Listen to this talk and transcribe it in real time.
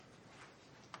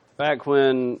back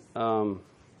when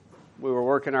we were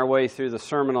working our way through the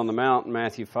Sermon on the Mount in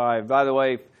Matthew 5. By the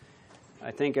way, I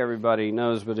think everybody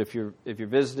knows, but if you're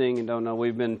visiting and don't know,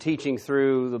 we've been teaching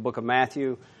through the book of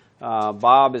Matthew.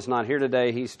 Bob is not here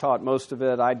today. He's taught most of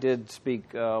it. I did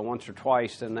speak once or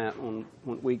twice in that on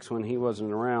weeks when he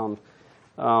wasn't around.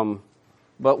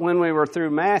 But when we were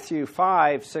through Matthew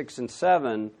 5, 6, and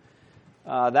 7,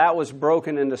 that was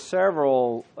broken into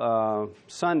several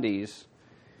Sundays,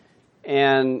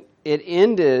 and it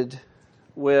ended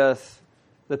with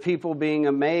the people being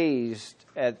amazed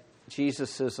at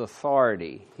Jesus'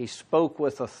 authority. He spoke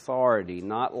with authority,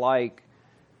 not like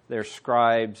their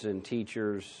scribes and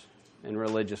teachers and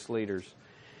religious leaders.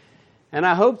 And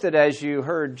I hope that as you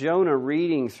heard Jonah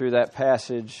reading through that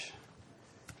passage,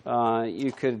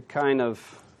 you could kind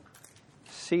of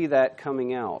see that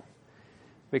coming out.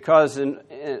 Because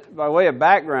by way of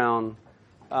background,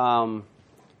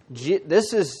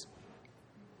 this is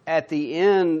at the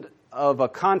end of a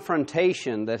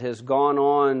confrontation that has gone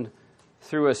on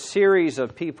through a series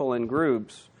of people and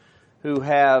groups who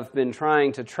have been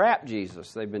trying to trap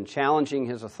Jesus. They've been challenging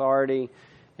his authority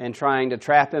and trying to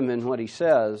trap him in what he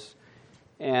says.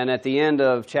 And at the end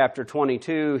of chapter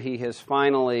 22, he has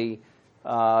finally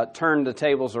turned the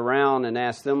tables around and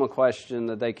asked them a question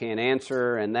that they can't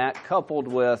answer, and that coupled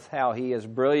with how he has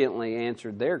brilliantly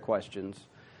answered their questions,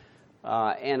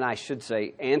 and I should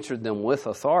say answered them with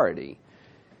authority,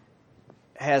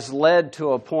 has led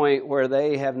to a point where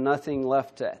they have nothing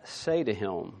left to say to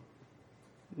him.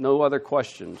 No other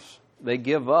questions. They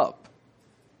give up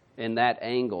in that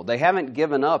angle. They haven't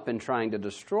given up in trying to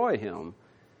destroy him,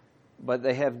 but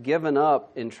they have given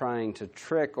up in trying to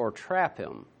trick or trap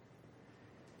him.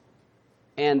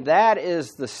 And that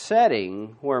is the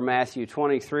setting where Matthew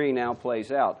 23 now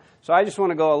plays out. So I just want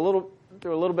to go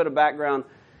through a little bit of background.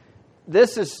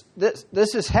 This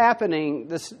is happening.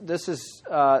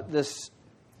 This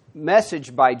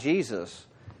message by Jesus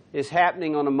is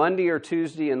happening on a Monday or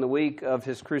Tuesday in the week of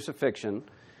his crucifixion.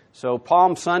 So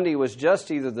Palm Sunday was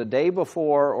just either the day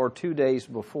before or 2 days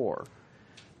before.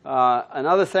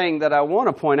 Another thing that I want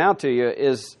to point out to you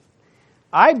is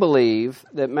I believe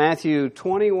that Matthew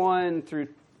 21 through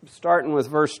starting with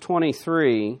verse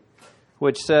 23,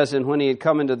 which says, "And when he had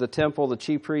come into the temple, the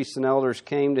chief priests and elders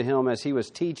came to him as he was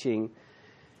teaching."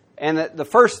 And that the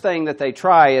first thing that they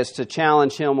try is to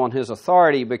challenge him on his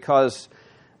authority, because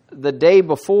the day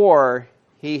before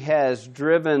he has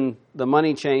driven the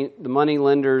money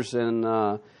lenders and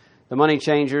the money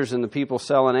changers and the people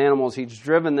selling animals. He's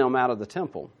driven them out of the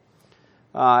temple.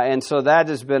 And so that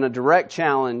has been a direct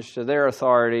challenge to their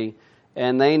authority,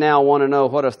 and they now want to know,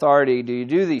 what authority do you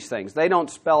do these things? They don't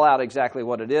spell out exactly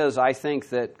what it is. I think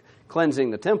that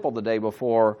cleansing the temple the day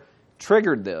before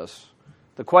triggered this.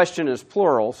 The question is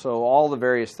plural, so all the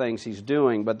various things he's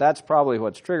doing, but that's probably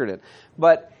what's triggered it.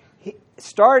 But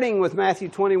starting with Matthew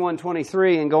 21,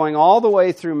 23 and going all the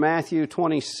way through Matthew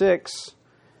 26,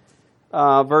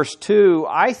 verse 2,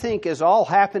 I think is all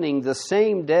happening the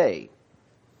same day.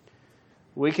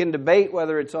 We can debate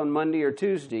whether it's on Monday or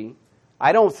Tuesday.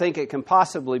 I don't think it can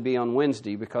possibly be on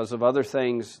Wednesday because of other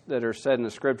things that are said in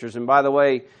the Scriptures. And by the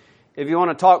way, if you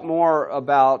want to talk more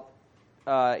about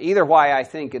either why I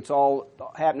think it's all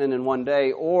happening in one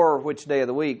day or which day of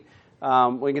the week,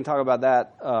 we can talk about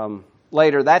that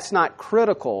later. That's not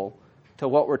critical to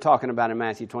what we're talking about in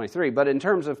Matthew 23. But in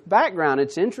terms of background,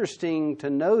 it's interesting to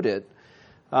note it.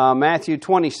 Matthew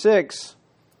 26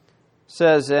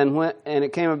 says, and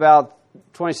it came about,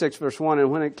 26 verse 1,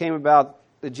 and when it came about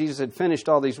that Jesus had finished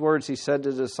all these words, he said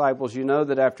to the disciples, "You know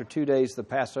that after 2 days the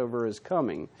Passover is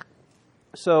coming."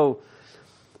 So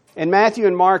in Matthew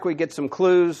and Mark, we get some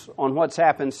clues on what's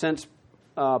happened since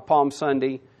Palm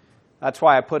Sunday. That's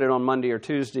why I put it on Monday or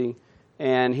Tuesday.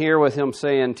 And here with him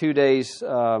saying 2 days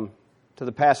to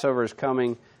the Passover is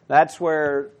coming, that's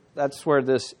where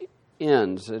this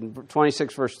ends. And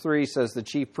 26 verse 3 says the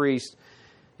chief priests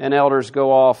and elders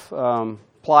go off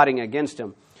plotting against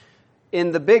him.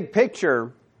 In the big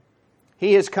picture,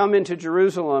 he has come into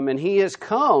Jerusalem, and he has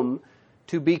come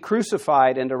to be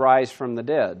crucified and to rise from the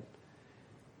dead.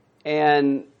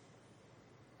 And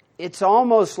it's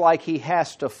almost like he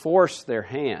has to force their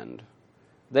hand.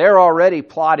 They're already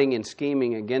plotting and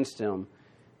scheming against him,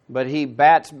 but he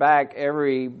bats back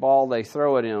every ball they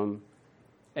throw at him,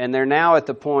 and they're now at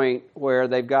the point where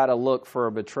they've got to look for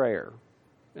a betrayer.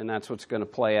 And that's what's going to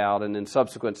play out. And in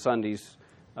subsequent Sundays,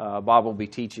 Bob will be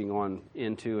teaching on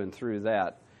into and through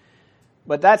that.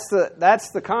 But that's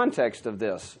the context of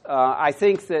this. I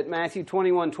think that Matthew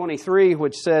 21, 23,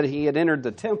 which said he had entered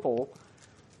the temple,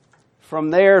 from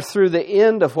there through the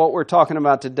end of what we're talking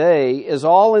about today is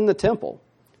all in the temple.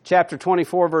 Chapter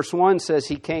 24, verse 1 says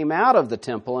he came out of the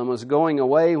temple and was going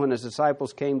away when his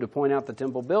disciples came to point out the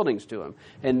temple buildings to him.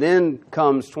 And then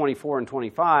comes 24 and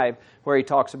 25, where he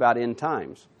talks about end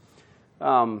times.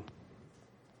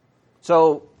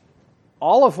 So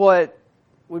all of what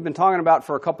we've been talking about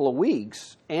for a couple of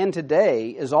weeks and today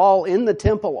is all in the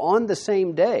temple on the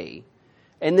same day.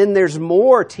 And then there's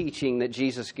more teaching that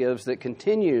Jesus gives that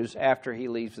continues after he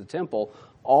leaves the temple,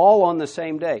 all on the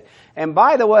same day. And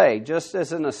by the way, just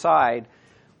as an aside,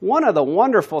 one of the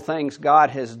wonderful things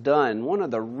God has done, one of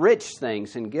the rich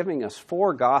things in giving us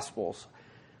 4 Gospels,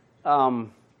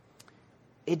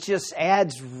 it just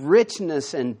adds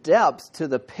richness and depth to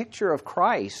the picture of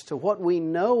Christ, to what we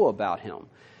know about him.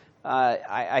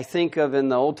 I think of in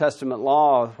the Old Testament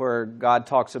law where God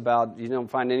talks about you don't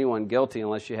find anyone guilty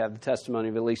unless you have the testimony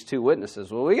of at least 2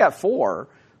 witnesses. Well, we got 4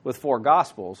 with 4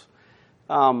 Gospels.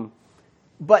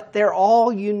 But they're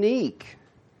all unique.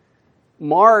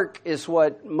 Mark is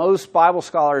what most Bible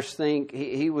scholars think.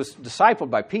 He was discipled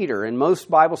by Peter, and most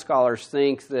Bible scholars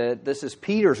think that this is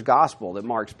Peter's gospel that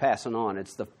Mark's passing on.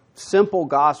 It's the simple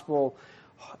gospel,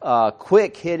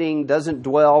 quick-hitting, doesn't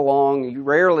dwell long,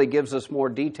 rarely gives us more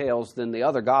details than the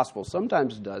other gospels.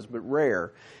 Sometimes it does, but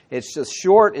rare. It's just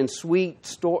short and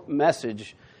sweet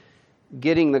message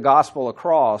getting the gospel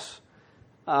across.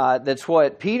 That's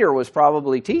what Peter was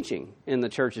probably teaching in the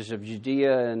churches of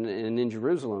Judea and in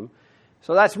Jerusalem.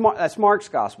 So that's Mark's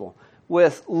gospel.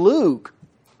 With Luke,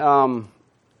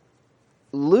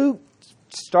 Luke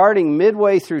starting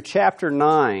midway through chapter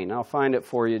 9, I'll find it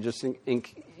for you.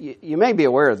 You may be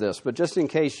aware of this, but just in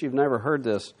case you've never heard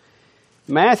this,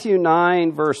 Matthew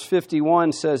 9 verse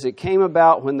 51 says, "It came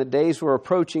about when the days were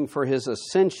approaching for his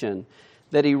ascension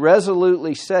that he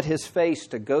resolutely set his face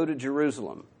to go to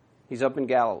Jerusalem." He's up in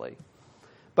Galilee.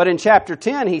 But in chapter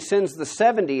 10, he sends the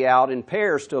 70 out in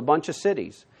pairs to a bunch of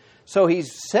cities. So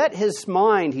he's set his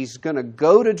mind, he's going to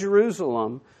go to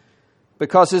Jerusalem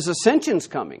because his ascension's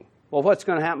coming. Well, what's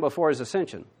going to happen before his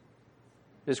ascension?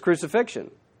 His crucifixion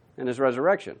and his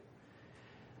resurrection.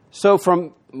 So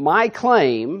from my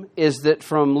claim is that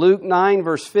from Luke 9,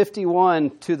 verse 51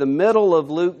 to the middle of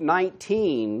Luke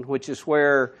 19, which is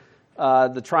where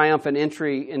the triumphant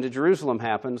entry into Jerusalem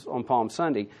happens on Palm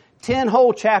Sunday, 10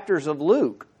 whole chapters of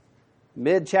Luke,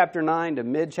 mid-chapter 9 to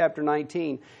mid-chapter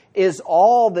 19, is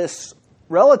all this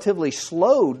relatively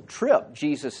slow trip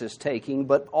Jesus is taking,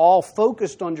 but all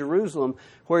focused on Jerusalem,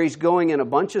 where he's going in a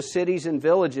bunch of cities and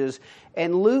villages.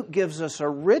 And Luke gives us a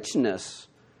richness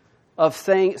of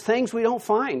things we don't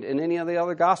find in any of the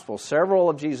other Gospels. Several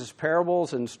of Jesus'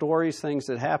 parables and stories, things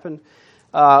that happened.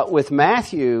 With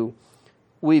Matthew,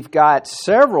 we've got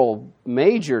several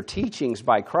major teachings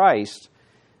by Christ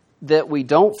that we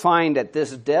don't find at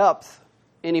this depth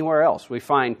anywhere else. We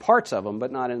find parts of them,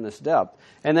 but not in this depth.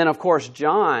 And then, of course,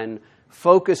 John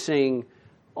focusing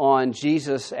on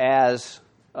Jesus as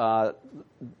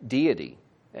deity,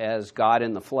 as God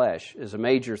in the flesh, is a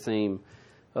major theme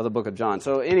of the book of John.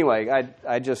 So anyway,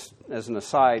 I just, as an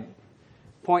aside,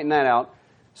 pointing that out.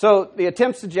 So the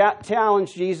attempts to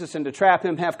challenge Jesus and to trap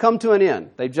him have come to an end.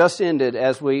 They've just ended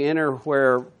as we enter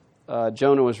where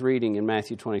Jonah was reading in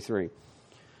Matthew 23.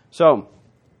 So,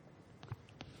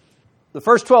 the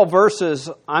first 12 verses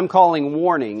I'm calling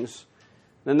warnings,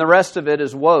 then the rest of it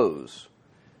is woes.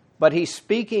 But he's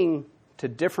speaking to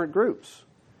different groups.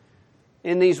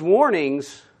 In these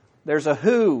warnings, there's a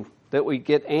who that we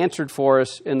get answered for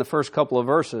us in the first couple of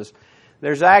verses.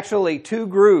 There's actually 2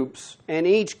 groups, and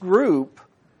each group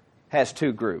has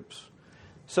 2 groups.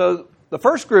 So the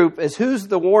first group is who's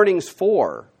the warnings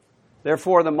for? They're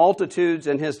for the multitudes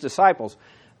and his disciples.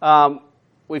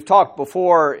 We've talked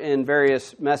before in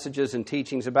various messages and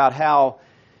teachings about how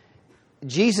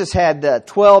Jesus had the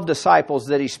 12 disciples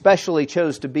that he specially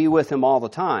chose to be with him all the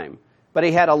time. But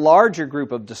he had a larger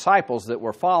group of disciples that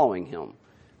were following him.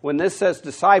 When this says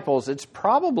disciples, it's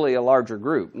probably a larger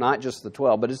group, not just the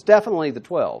 12, but it's definitely the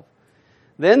 12.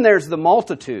 Then there's the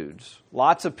multitudes,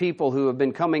 lots of people who have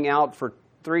been coming out for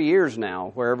 3 years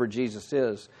now, wherever Jesus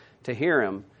is, to hear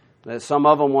him. Some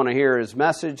of them want to hear his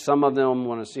message. Some of them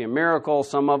want to see a miracle.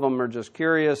 Some of them are just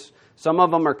curious. Some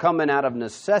of them are coming out of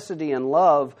necessity and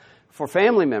love for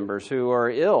family members who are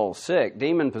ill, sick,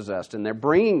 demon-possessed, and they're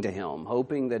bringing to him,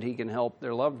 hoping that he can help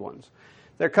their loved ones.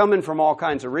 They're coming from all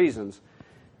kinds of reasons.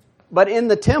 But in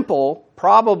the temple,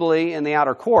 probably in the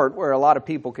outer court, where a lot of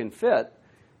people can fit,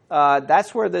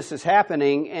 that's where this is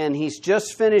happening, and he's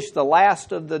just finished the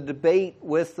last of the debate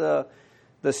with the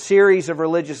series of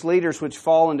religious leaders which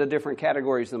fall into different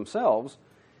categories themselves.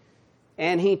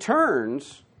 And he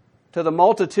turns to the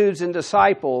multitudes and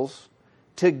disciples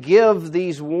to give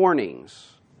these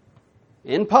warnings.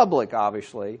 in public,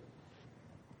 obviously.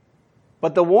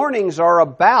 But the warnings are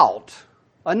about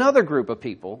another group of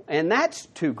people, and that's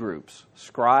two groups,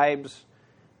 scribes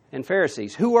and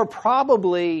Pharisees, who are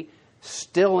probably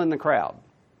still in the crowd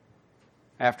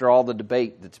after all the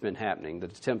debate that's been happening, the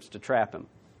attempts to trap him.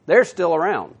 They're still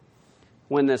around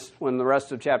when the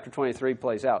rest of chapter 23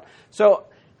 plays out. So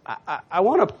I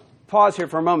want to pause here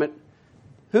for a moment.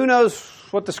 Who knows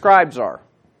what the scribes are?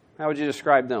 How would you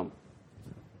describe them?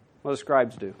 What do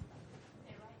scribes do?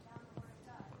 They write down the word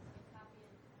of God.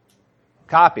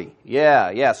 They Copy.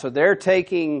 Yeah. So they're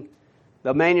taking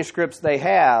the manuscripts they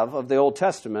have of the Old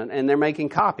Testament and they're making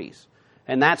copies.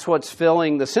 And that's what's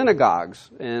filling the synagogues.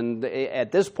 And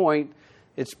at this point,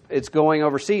 it's going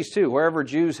overseas too. Wherever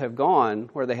Jews have gone,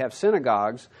 where they have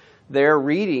synagogues, their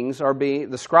readings are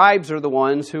the scribes are the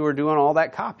ones who are doing all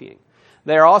that copying.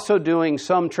 They're also doing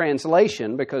some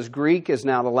translation because Greek is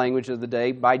now the language of the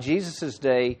day. By Jesus'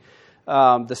 day,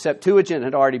 the Septuagint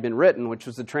had already been written, which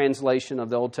was the translation of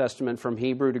the Old Testament from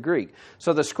Hebrew to Greek.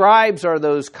 So the scribes are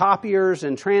those copiers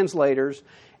and translators,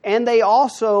 and they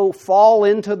also fall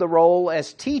into the role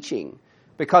as teaching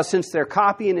because since they're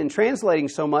copying and translating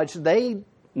so much, they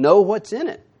know what's in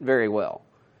it very well.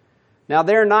 Now,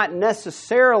 they're not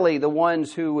necessarily the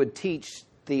ones who would teach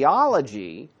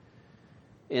theology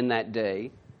in that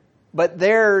day, but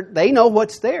they know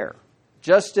what's there.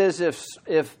 Just as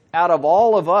if out of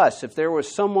all of us, if there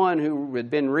was someone who had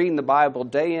been reading the Bible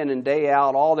day in and day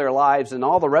out all their lives and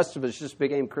all the rest of us just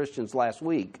became Christians last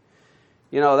week,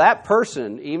 that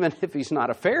person, even if he's not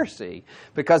a Pharisee,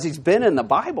 because he's been in the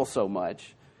Bible so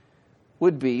much,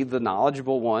 would be the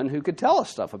knowledgeable one who could tell us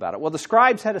stuff about it. Well, the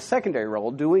scribes had a secondary role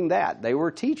doing that. They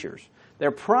were teachers. Their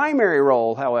primary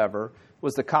role, however,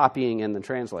 was the copying and the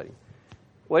translating.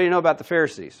 What do you know about the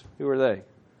Pharisees? Who are they?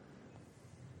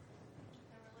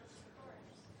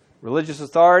 Religious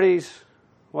authorities.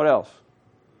 What else?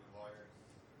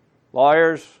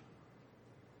 Lawyers.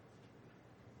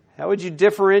 How would you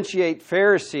differentiate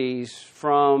Pharisees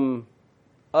from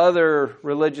other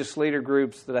religious leader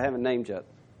groups that I haven't named yet?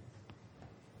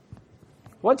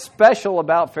 What's special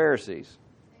about Pharisees?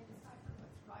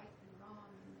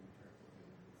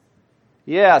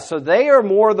 Yeah, so they are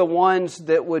more the ones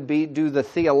that would do the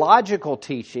theological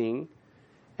teaching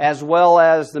as well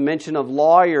as the mention of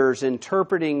lawyers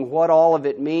interpreting what all of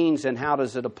it means and how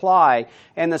does it apply.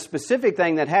 And the specific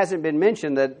thing that hasn't been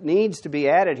mentioned that needs to be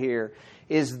added here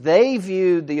is they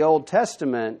viewed the Old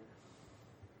Testament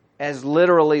as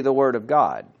literally the Word of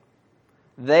God.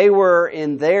 They were,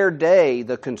 in their day,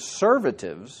 the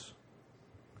conservatives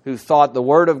who thought the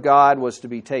Word of God was to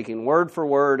be taken word for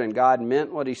word and God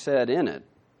meant what He said in it.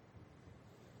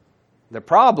 The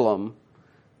problem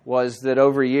was that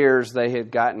over years they had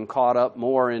gotten caught up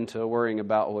more into worrying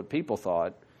about what people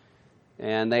thought.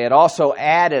 And they had also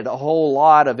added a whole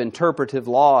lot of interpretive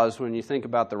laws when you think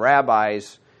about the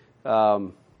rabbis,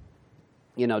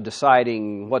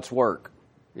 deciding what's work,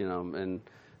 and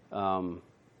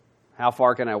how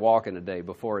far can I walk in a day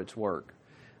before it's work.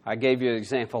 I gave you an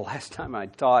example last time I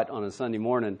taught on a Sunday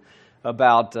morning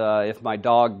about if my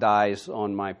dog dies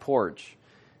on my porch,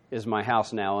 is my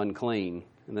house now unclean?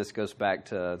 And this goes back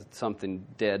to something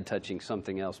dead touching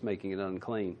something else, making it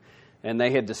unclean. And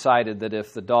they had decided that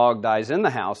if the dog dies in the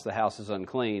house is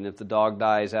unclean. If the dog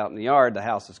dies out in the yard, the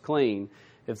house is clean.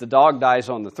 If the dog dies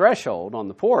on the threshold, on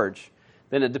the porch,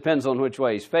 then it depends on which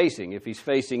way he's facing. If he's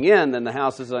facing in, then the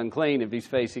house is unclean. If he's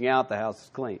facing out, the house is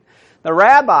clean. The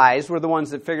rabbis were the ones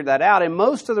that figured that out, and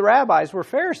most of the rabbis were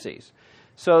Pharisees.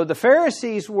 So the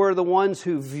Pharisees were the ones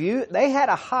who they had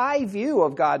a high view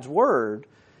of God's Word,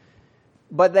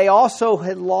 but they also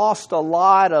had lost a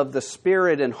lot of the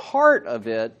spirit and heart of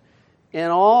it in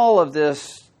all of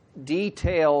this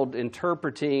detailed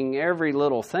interpreting every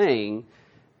little thing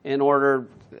in order,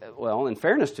 well, in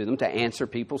fairness to them, to answer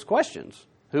people's questions,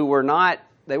 they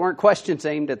weren't questions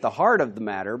aimed at the heart of the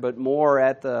matter, but more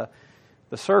at the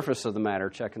surface of the matter,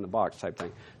 checking the box type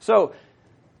thing. So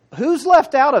who's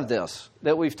left out of this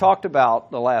that we've talked about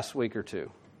the last week or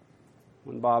two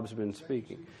when Bob's been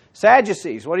speaking?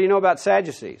 Sadducees. What do you know about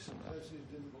Sadducees? Sadducees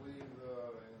didn't believe in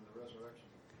the resurrection.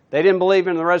 They didn't believe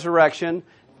in the resurrection.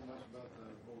 Much about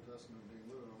the Old Testament being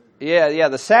literal either. Yeah.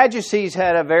 The Sadducees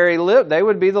had they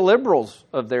would be the liberals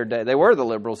of their day. They were the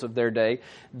liberals of their day.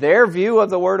 Their view of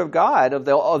the Word of God, of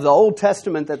the Old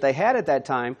Testament that they had at that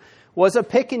time, was a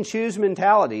pick and choose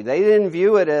mentality. They didn't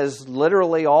view it as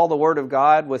literally all the Word of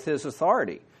God with His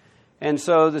authority. And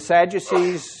so the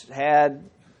Sadducees had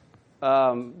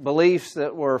beliefs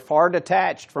that were far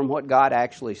detached from what God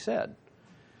actually said.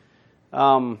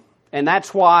 And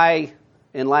that's why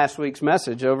in last week's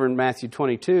message over in Matthew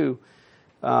 22,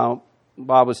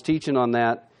 Bob was teaching on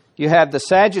that, you have the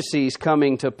Sadducees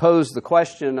coming to pose the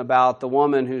question about the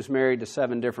woman who's married to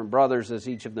 7 different brothers as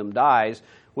each of them dies.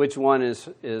 Which one is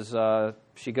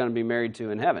she going to be married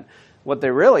to in heaven?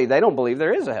 They don't believe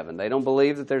there is a heaven. They don't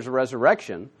believe that there's a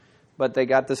resurrection, but they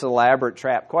got this elaborate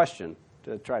trap question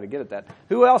to try to get at that.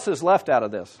 Who else is left out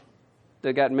of this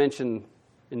that got mentioned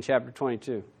in chapter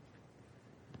 22?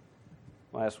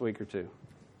 Last week or two.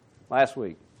 Last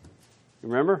week. You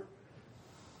remember?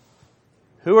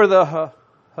 Who are the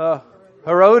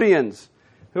Herodians?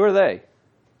 Who are they?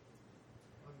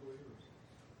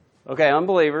 Okay,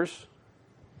 unbelievers.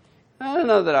 I don't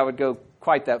know that I would go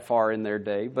quite that far in their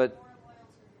day, but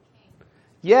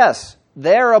yes,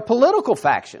 they're a political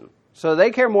faction. So they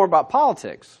care more about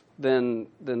politics than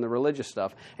the religious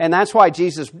stuff. And that's why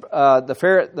Jesus,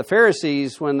 the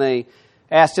Pharisees, when they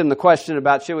asked him the question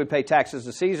about should we pay taxes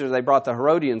to Caesar, they brought the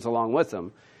Herodians along with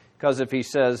them. Because if he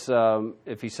says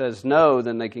no,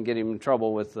 then they can get him in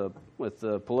trouble with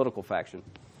the political faction.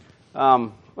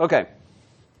 Okay.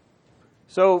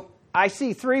 So I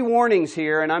see 3 warnings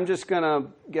here, and I'm just going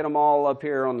to get them all up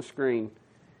here on the screen.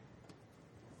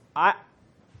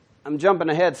 I'm jumping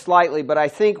ahead slightly, but I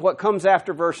think what comes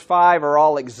after verse 5 are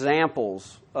all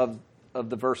examples of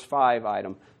the verse 5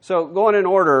 item. So going in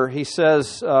order, he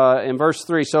says in verse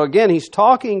 3, so again, he's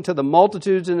talking to the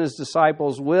multitudes and his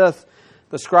disciples with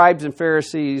the scribes and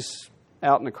Pharisees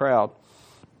out in the crowd.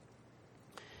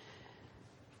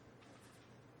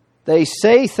 They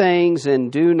say things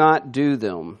and do not do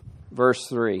them. Verse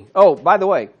 3. Oh, by the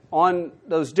way, on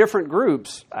those different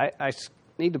groups, I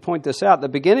need to point this out.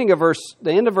 The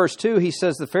end of verse 2, he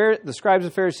says the scribes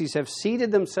and Pharisees have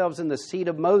seated themselves in the seat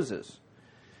of Moses.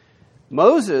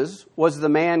 Moses was the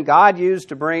man God used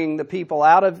to bring the people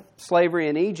out of slavery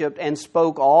in Egypt and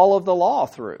spoke all of the law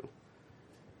through.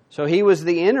 So he was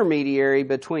the intermediary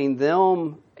between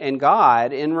them and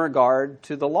God in regard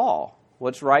to the law.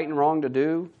 What's right and wrong to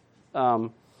do? I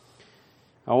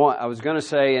was going to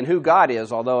say, and who God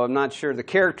is, although I'm not sure the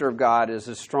character of God is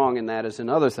as strong in that as in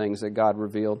other things that God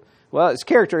revealed. Well, his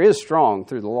character is strong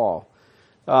through the law.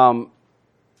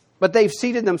 But they've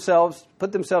put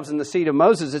themselves in the seat of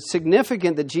Moses. It's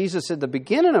significant that Jesus at the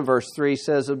beginning of verse 3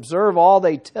 says, observe all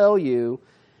they tell you,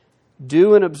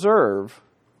 do and observe.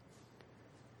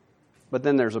 But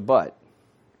then there's a but.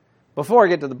 Before I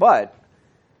get to the but,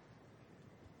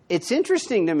 it's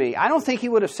interesting to me. I don't think he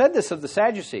would have said this of the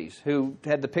Sadducees, who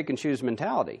had the pick and choose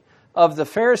mentality. Of the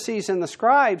Pharisees and the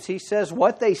scribes, he says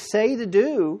what they say to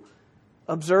do,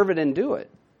 observe it and do it.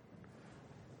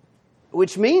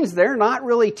 Which means they're not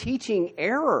really teaching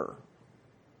error.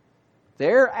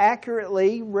 They're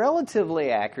relatively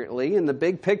accurately, in the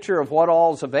big picture of what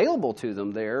all is available to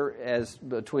them there, as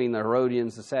between the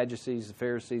Herodians, the Sadducees, the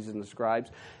Pharisees, and the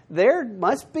scribes, they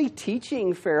must be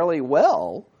teaching fairly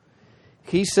well.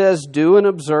 He says, do and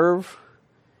observe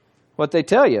what they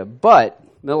tell you. But,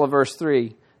 middle of verse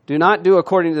 3, do not do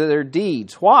according to their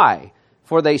deeds. Why?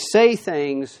 For they say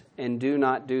things and do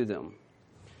not do them.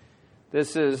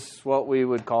 This is what we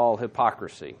would call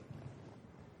hypocrisy.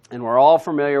 And we're all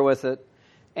familiar with it.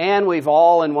 And we've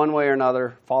all, in one way or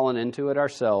another, fallen into it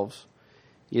ourselves.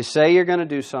 You say you're going to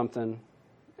do something,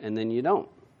 and then you don't.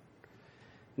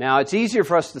 Now, it's easier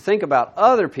for us to think about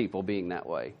other people being that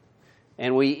way.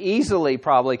 And we easily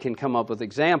probably can come up with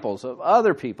examples of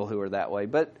other people who are that way.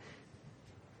 But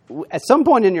at some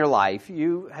point in your life,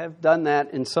 you have done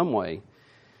that in some way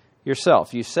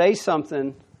yourself. You say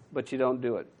something, but you don't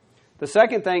do it. The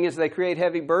second thing is they create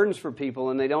heavy burdens for people,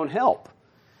 and they don't help.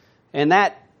 And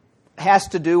that has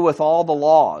to do with all the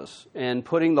laws and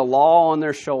putting the law on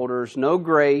their shoulders. No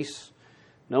grace,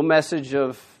 no message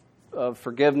of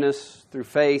forgiveness through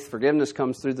faith. Forgiveness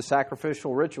comes through the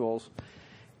sacrificial rituals.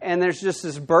 And there's just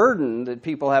this burden that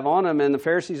people have on them, and the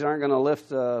Pharisees aren't going to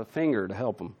lift a finger to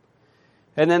help them.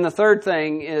 And then the third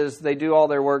thing is they do all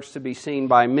their works to be seen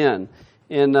by men.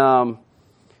 In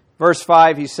verse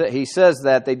 5, he says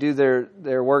that they do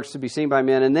their works to be seen by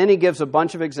men, and then he gives a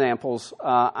bunch of examples.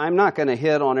 I'm not going to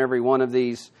hit on every one of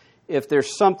these. If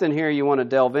there's something here you want to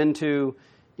delve into,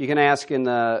 you can ask in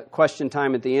the question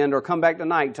time at the end, or come back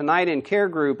tonight. Tonight in care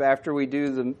group, after we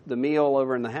do the meal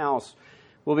over in the house,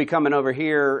 we'll be coming over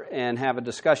here and have a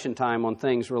discussion time on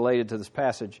things related to this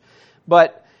passage.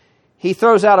 But he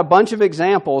throws out a bunch of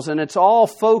examples, and it's all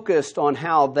focused on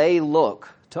how they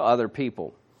look to other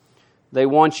people. They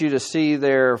want you to see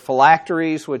their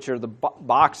phylacteries, which are the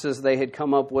boxes they had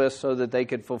come up with so that they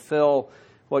could fulfill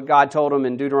what God told them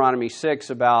in Deuteronomy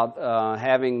 6 about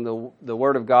having the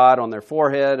Word of God on their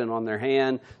forehead and on their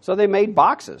hand. So they made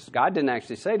boxes. God didn't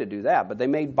actually say to do that, but they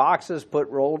made boxes,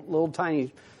 put little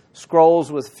tiny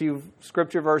scrolls with a few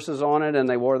scripture verses on it, and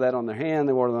they wore that on their hand,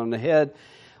 they wore it on their head.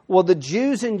 Well, the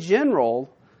Jews in general,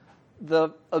 the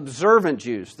observant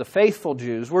Jews, the faithful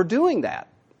Jews, were doing that.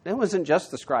 It wasn't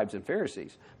just the scribes and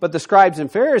Pharisees. But the scribes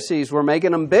and Pharisees were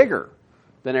making them bigger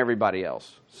than everybody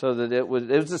else. So that it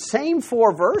was the same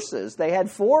 4 verses. They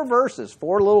had 4 verses,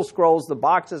 4 little scrolls. The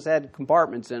boxes had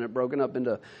compartments in it, broken up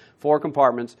into 4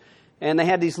 compartments. And they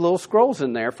had these little scrolls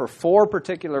in there for 4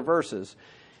 particular verses.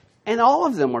 And all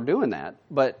of them were doing that.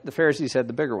 But the Pharisees had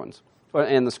the bigger ones,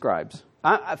 and the scribes.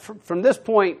 From this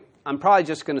point, I'm probably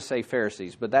just going to say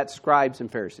Pharisees, but that's scribes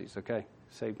and Pharisees, okay?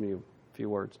 Saved me a few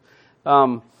words.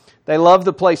 They love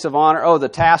the place of honor. Oh, the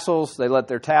tassels. They let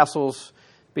their tassels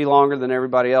be longer than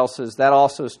everybody else's. That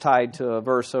also is tied to a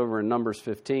verse over in Numbers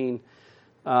 15.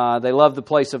 They love the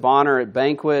place of honor at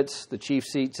banquets, the chief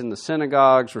seats in the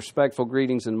synagogues, respectful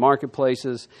greetings in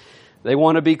marketplaces. They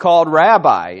want to be called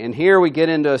rabbi. And here we get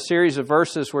into a series of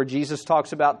verses where Jesus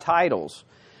talks about titles.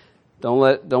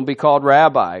 Don't be called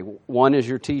rabbi. One is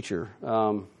your teacher.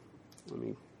 Let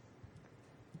me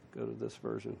go to this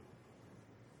version.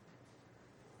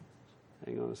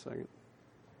 Hang on a second.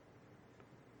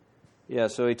 Yeah,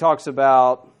 so he talks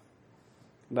about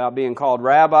being called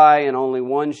rabbi, and only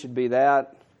one should be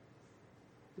that.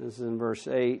 This is in verse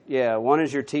 8. Yeah, one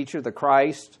is your teacher, the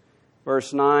Christ.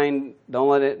 Verse 9,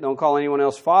 don't call anyone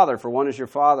else father, for one is your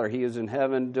father, he is in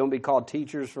heaven. Don't be called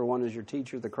teachers, for one is your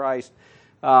teacher, the Christ.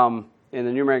 In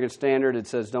the New American Standard, it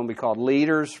says don't be called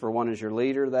leaders, for one is your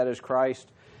leader, that is Christ.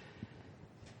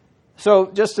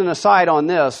 So just an aside on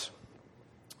this,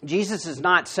 Jesus is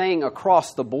not saying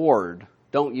across the board,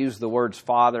 don't use the words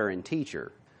father and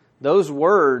teacher. Those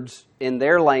words in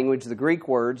their language, the Greek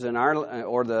words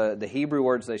or the Hebrew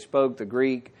words they spoke, the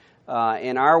Greek,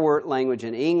 in our language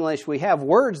in English, we have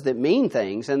words that mean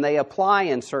things and they apply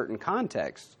in certain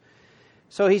contexts.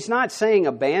 So he's not saying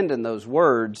abandon those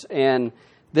words. And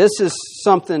this is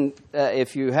something,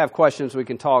 if you have questions, we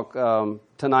can talk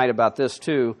tonight about this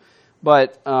too.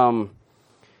 But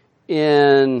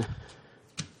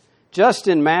just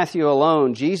in Matthew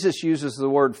alone, Jesus uses the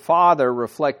word Father,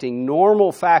 reflecting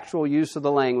normal factual use of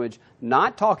the language,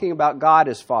 not talking about God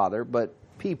as Father, but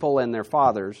people and their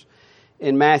fathers.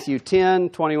 In Matthew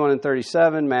 10, 21 and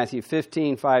 37, Matthew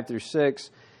 15, 5 through 6,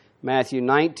 Matthew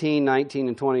 19, 19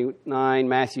 and 29,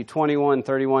 Matthew 21,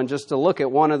 31. Just to look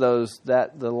at one of those,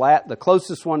 the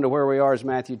closest one to where we are is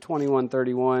Matthew 21,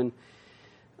 31.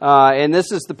 And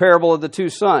this is the parable of the 2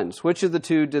 sons. Which of the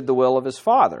 2 did the will of his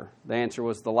father? The answer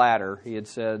was the latter. He had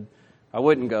said, I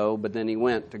wouldn't go, but then he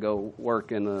went to go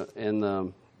work in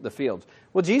the fields.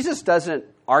 Well, Jesus doesn't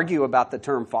argue about the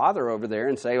term father over there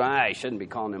and say, well, I shouldn't be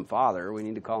calling him father. We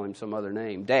need to call him some other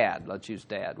name. Dad. Let's use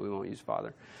dad. We won't use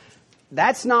father.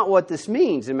 That's not what this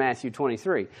means in Matthew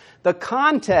 23. The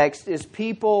context is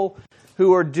people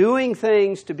who are doing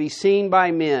things to be seen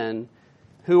by men,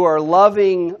 who are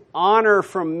loving honor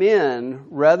from men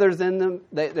rather than them.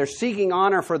 They're seeking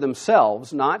honor for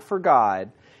themselves, not for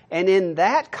God. And in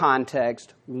that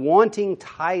context, wanting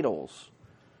titles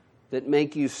that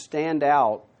make you stand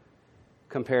out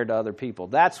compared to other people.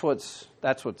 That's what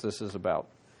this is about.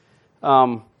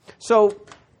 So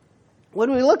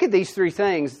when we look at these 3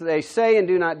 things, they say and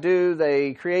do not do,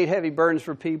 they create heavy burdens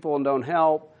for people and don't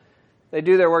help, they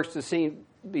do their works to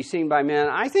be seen by men.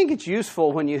 I think it's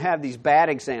useful when you have these bad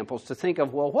examples to think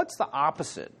of, well, what's the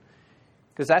opposite?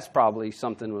 Because that's probably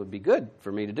something that would be good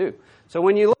for me to do. So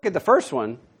when you look at the first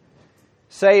one,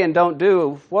 say and don't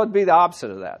do, what would be the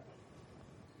opposite of that?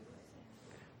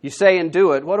 You say and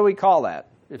do it. What do we call that?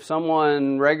 If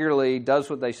someone regularly does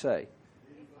what they say.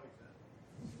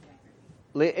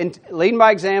 Leading by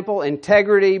example,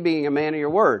 integrity, being a man of your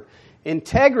word.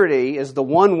 Integrity is the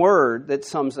one word that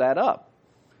sums that up.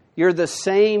 You're the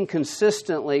same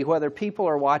consistently whether people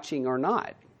are watching or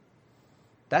not.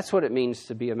 That's what it means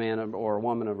to be a man or a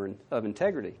woman of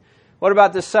integrity. What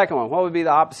about this second one? What would be the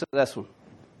opposite of this one?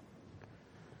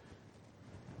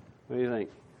 What do you think?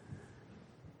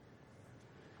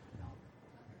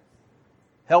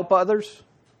 Help others?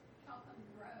 Help them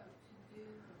grow to do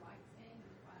the right thing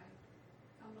by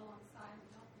coming alongside and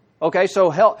helping. Okay,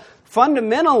 so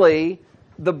fundamentally,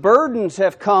 the burdens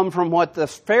have come from what the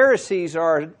Pharisees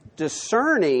are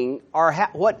discerning are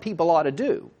what people ought to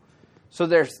do. So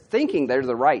they're thinking they're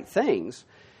the right things,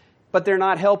 but they're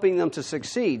not helping them to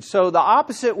succeed. So the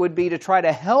opposite would be to try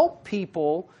to help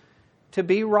people to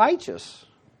be righteous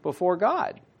before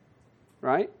God,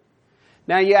 right?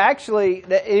 Now,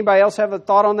 anybody else have a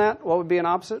thought on that? What would be an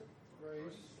opposite?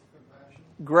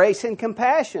 Grace and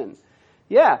compassion.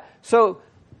 Yeah. So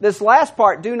this last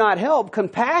part, do not help.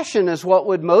 Compassion is what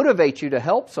would motivate you to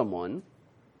help someone.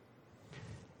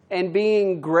 and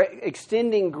being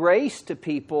extending grace to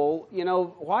people,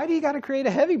 why do you got to create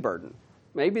a heavy burden?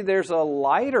 Maybe there's a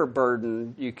lighter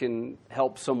burden you can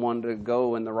help someone to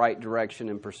go in the right direction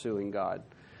in pursuing God.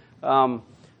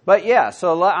 But yeah,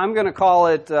 so I'm going to call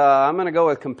it, I'm going to go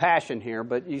with compassion here,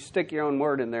 but you stick your own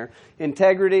word in there.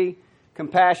 Integrity,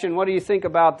 compassion. What do you think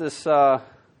about this third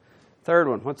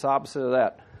one? What's the opposite of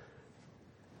that?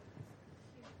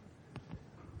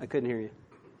 I couldn't hear you.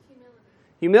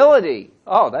 Humility.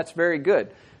 Oh, that's very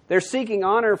good. They're seeking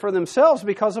honor for themselves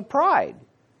because of pride,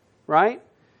 right?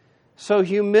 So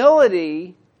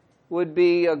humility would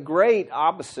be a great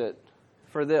opposite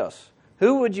for this.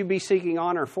 Who would you be seeking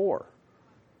honor for?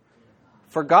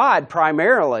 For God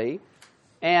primarily,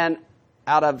 and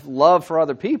out of love for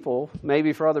other people,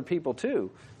 maybe for other people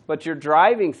too. But your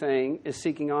driving thing is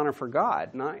seeking honor for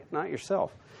God, not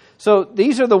yourself. So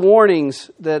these are the warnings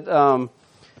that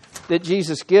that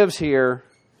Jesus gives here,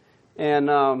 and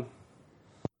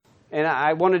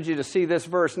I wanted you to see this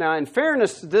verse. Now, in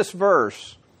fairness to this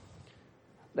verse,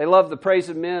 they love the praise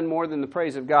of men more than the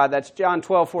praise of God. That's John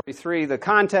 12:43. The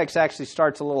context actually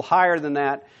starts a little higher than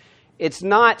that. It's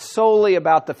not solely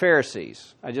about the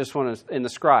Pharisees. And the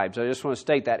scribes. I just want to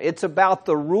state that. It's about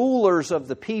the rulers of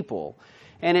the people.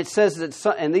 And it says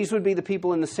that, and these would be the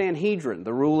people in the Sanhedrin,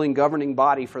 the ruling, governing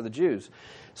body for the Jews.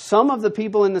 Some of the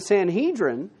people in the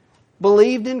Sanhedrin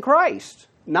believed in Christ.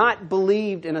 Not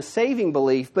believed in a saving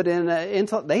belief, but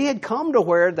they had come to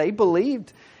where they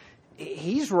believed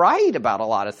he's right about a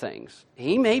lot of things.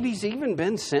 He maybe's even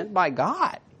been sent by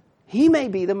God. He may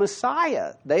be the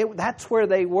Messiah. That's where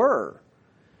they were.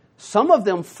 Some of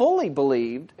them fully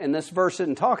believed, and this verse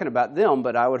isn't talking about them,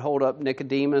 but I would hold up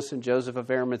Nicodemus and Joseph of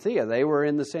Arimathea. They were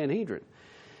in the Sanhedrin.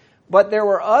 But there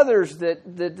were others that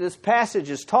this passage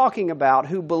is talking about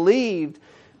who believed,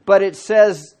 but it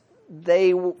says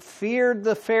they feared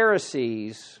the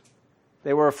Pharisees.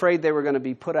 They were afraid they were going to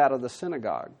be put out of the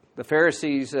synagogue. The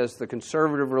Pharisees, as the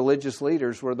conservative religious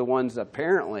leaders, were the ones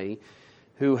apparently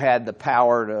who had the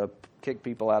power to kick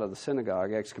people out of the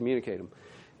synagogue, excommunicate them.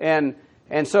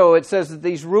 And so it says that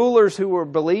these rulers who were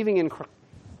believing in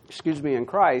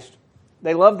Christ,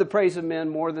 they loved the praise of men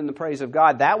more than the praise of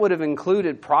God. That would have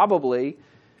included probably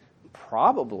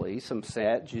some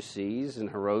Sadducees and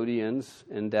Herodians,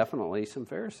 and definitely some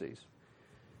Pharisees.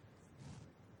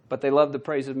 But they loved the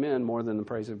praise of men more than the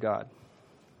praise of God.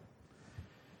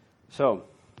 So,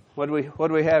 what do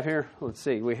we have here? Let's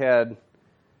see. We had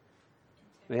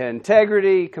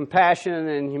integrity, compassion,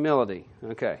 and humility.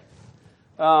 Okay.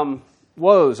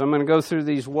 Woes. I'm going to go through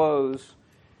these woes.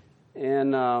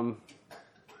 And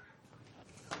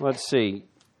let's see.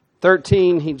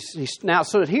 13,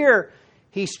 so here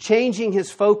he's changing his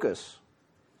focus.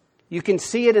 You can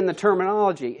see it in the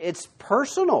terminology. It's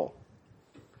personal.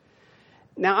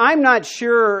 Now, I'm not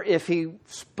sure if he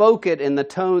spoke it in the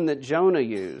tone that Jonah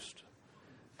used.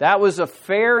 That was a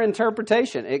fair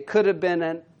interpretation. It could have been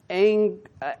an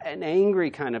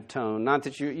angry kind of tone. Not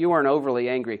that you weren't overly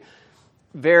angry.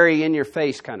 Very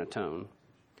in-your-face kind of tone.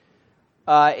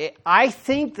 I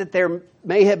think that there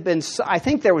may have been... I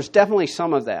think there was definitely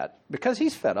some of that. Because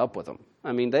he's fed up with them.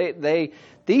 I mean,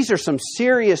 these are some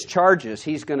serious charges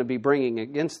he's going to be bringing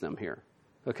against them here.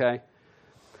 Okay?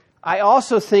 I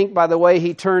also think, by the way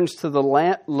he turns to the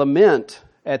lament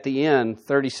at the end,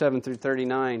 37 through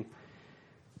 39,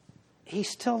 he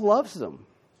still loves them.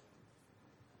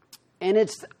 And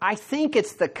I think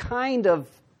it's the kind of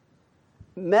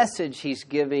message he's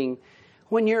giving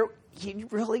when you're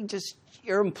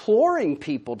imploring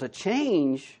people to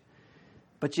change,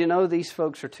 but these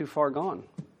folks are too far gone.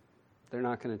 They're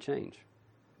not going to change.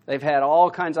 They've had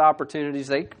all kinds of opportunities.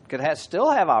 They could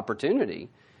still have opportunity,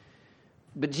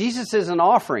 but Jesus isn't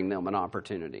offering them an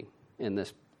opportunity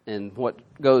in what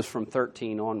goes from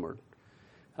 13 onward.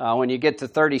 When you get to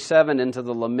 37 into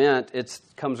the lament, it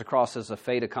comes across as a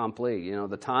fait accompli.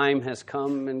 The time has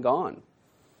come and gone.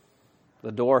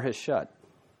 The door has shut.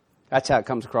 That's how it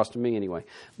comes across to me anyway.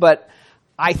 But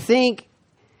I think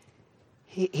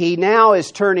he now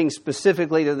is turning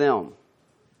specifically to them.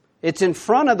 It's in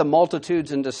front of the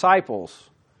multitudes and disciples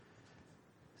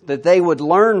that they would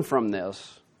learn from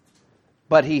this.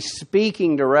 But he's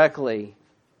speaking directly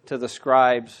to the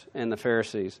scribes and the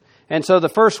Pharisees. And so the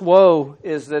first woe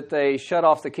is that they shut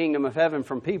off the kingdom of heaven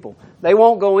from people. They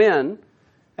won't go in,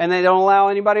 and they don't allow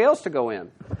anybody else to go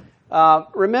in.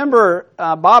 Remember,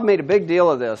 Bob made a big deal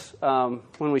of this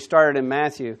when we started in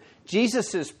Matthew.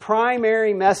 Jesus'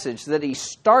 primary message that he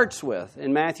starts with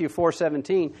in Matthew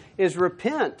 4:17 is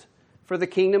repent, for the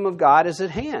kingdom of God is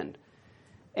at hand.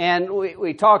 And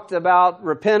we talked about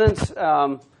repentance.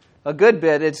 a good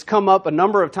bit. It's come up a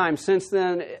number of times since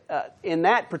then. In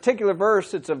that particular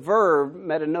verse, it's a verb,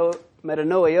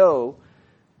 metanoeo,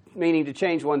 meaning to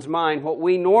change one's mind. What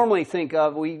we normally think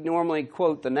of, we normally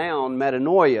quote the noun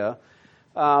metanoia,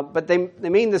 but they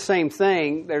mean the same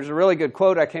thing. There's a really good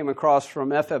quote I came across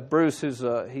from F.F. Bruce,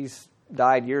 he's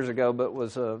died years ago, but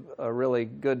was a really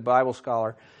good Bible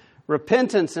scholar.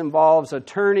 Repentance involves a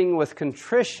turning with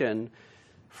contrition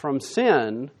from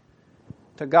sin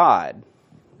to God.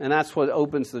 And that's what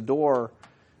opens the door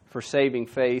for saving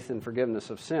faith and forgiveness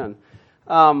of sin.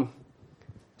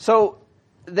 So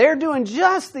they're doing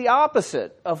just the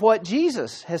opposite of what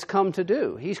Jesus has come to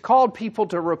do. He's called people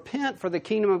to repent, for the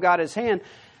kingdom of God is at hand.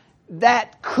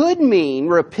 That could mean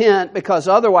repent because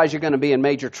otherwise you're going to be in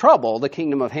major trouble. The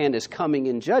kingdom of hand is coming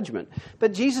in judgment.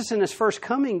 But Jesus in his first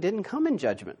coming didn't come in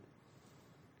judgment.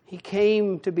 He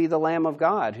came to be the Lamb of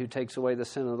God who takes away the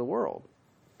sin of the world.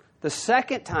 The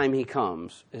second time he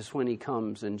comes is when he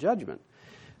comes in judgment.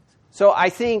 So I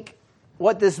think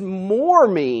what this more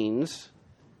means,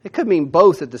 it could mean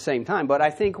both at the same time, but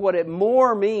I think what it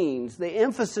more means, the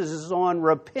emphasis is on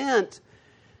repent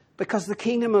because the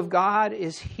kingdom of God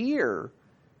is here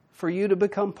for you to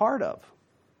become part of.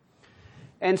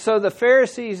 And so the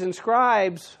Pharisees and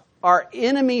scribes are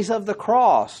enemies of the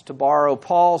cross, to borrow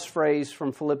Paul's phrase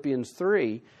from Philippians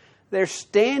 3. They're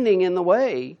standing in the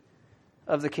way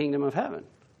of the kingdom of heaven.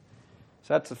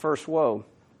 So that's the first woe.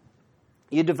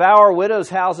 You devour widows'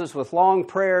 houses with long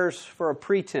prayers for a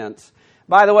pretense.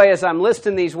 By the way, as I'm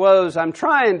listing these woes, I'm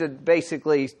trying to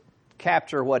basically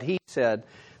capture what he said.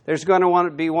 There's going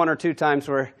to be one or two times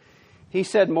where he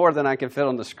said more than I can fit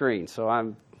on the screen.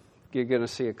 So you're going to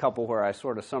see a couple where I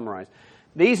sort of summarize.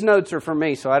 These notes are for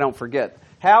me so I don't forget.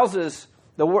 Houses,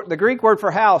 the Greek word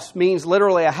for house means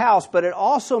literally a house, but it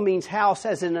also means house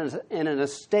as in an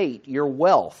estate, your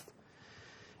wealth.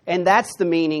 And that's the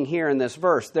meaning here in this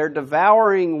verse. They're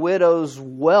devouring widows'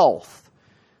 wealth,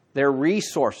 their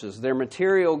resources, their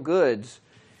material goods.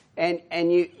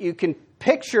 And you can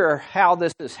picture how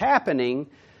this is happening.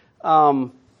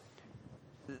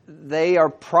 They are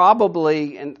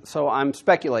probably, and so I'm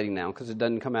speculating now because it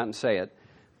doesn't come out and say it,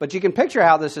 but you can picture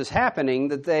how this is happening,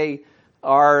 that they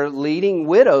are leading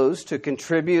widows to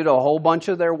contribute a whole bunch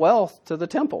of their wealth to the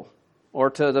temple or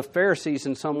to the Pharisees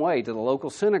in some way, to the local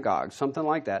synagogue, something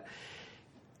like that.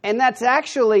 And that's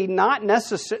actually not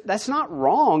necessary. That's not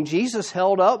wrong. Jesus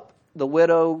held up the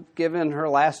widow given her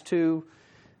last two,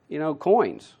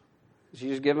 coins. She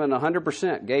was given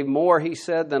 100%, gave more, he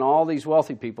said, than all these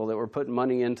wealthy people that were putting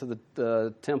money into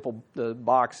the temple, the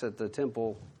box at the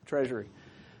temple treasury.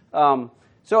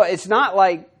 So it's not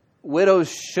like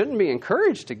widows shouldn't be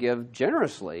encouraged to give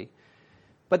generously,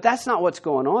 but that's not what's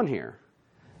going on here.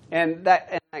 And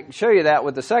I can show you that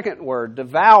with the second word,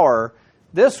 devour.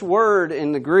 This word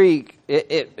in the Greek,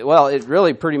 it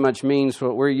really pretty much means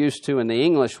what we're used to in the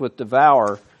English with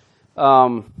devour.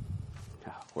 Where'd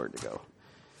it go?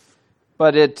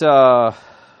 But it's a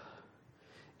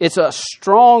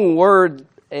strong word,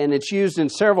 and it's used in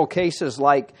several cases,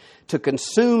 like to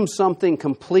consume something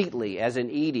completely, as in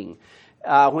eating.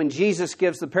 When Jesus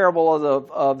gives the parable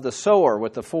of the sower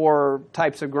with the 4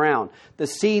 types of ground, the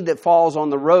seed that falls on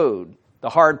the road, the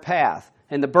hard path,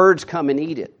 and the birds come and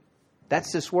eat it.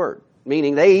 That's this word,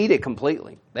 meaning they eat it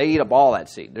completely. They eat up all that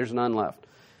seed. There's none left.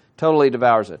 Totally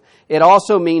devours it. It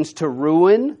also means to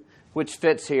ruin, which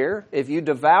fits here. If you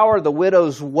devour the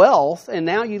widow's wealth and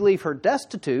now you leave her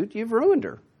destitute, you've ruined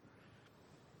her.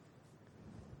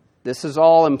 This is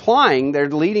all implying they're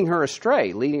leading her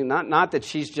astray, not that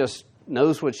she's just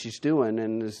knows what she's doing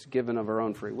and is given of her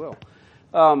own free will.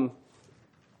 Long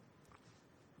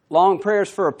prayers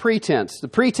for a pretense. The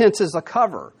pretense is a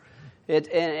cover.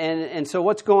 And so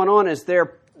what's going on is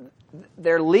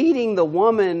they're leading the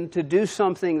woman to do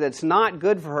something that's not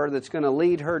good for her, that's going to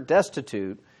lead her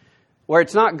destitute, where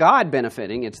it's not God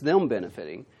benefiting, it's them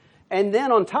benefiting. And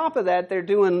then on top of that, they're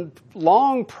doing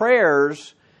long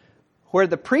prayers where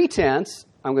the pretense,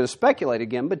 I'm going to speculate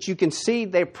again, but you can see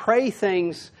they pray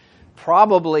things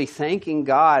probably thanking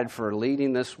God for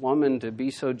leading this woman to be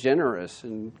so generous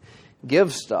and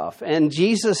give stuff. And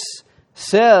Jesus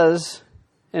says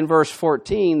in verse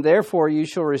 14, therefore you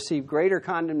shall receive greater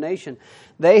condemnation.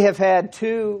 They have had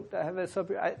two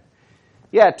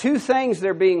things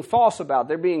they're being false about.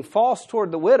 They're being false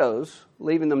toward the widows,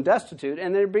 leaving them destitute,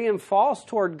 and they're being false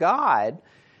toward God,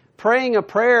 praying a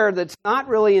prayer that's not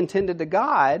really intended to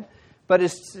God, but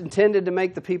it's intended to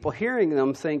make the people hearing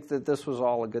them think that this was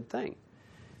all a good thing.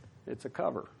 It's a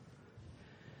cover.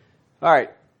 All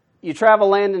right. You travel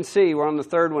land and sea. We're on the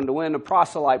third one, to win a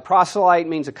proselyte. Proselyte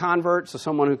means a convert, so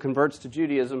someone who converts to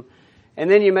Judaism. And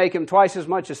then you make him twice as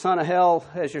much a son of hell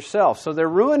as yourself. So they're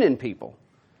ruining people.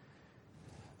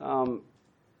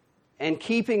 And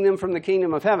keeping them from the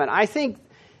kingdom of heaven. I think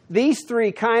these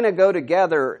three kind of go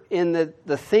together in that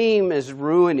the theme is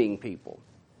ruining people.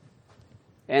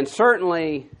 And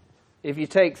certainly, if you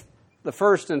take the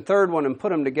first and third one and put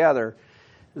them together,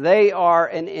 they are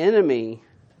an enemy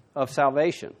of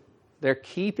salvation. They're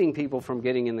keeping people from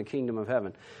getting in the kingdom of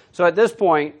heaven. So at this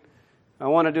point, I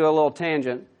want to do a little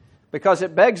tangent because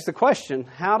it begs the question,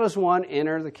 how does one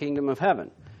enter the kingdom of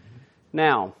heaven?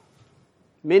 Now,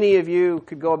 many of you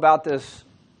could go about this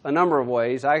a number of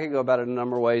ways. I could go about it a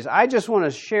number of ways. I just want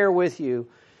to share with you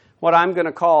what I'm going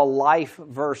to call life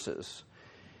verses.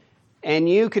 And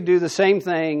you could do the same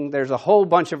thing. There's a whole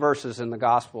bunch of verses in the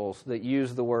Gospels that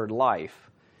use the word life.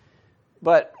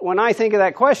 But when I think of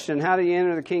that question, how do you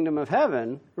enter the kingdom of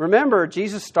heaven? Remember,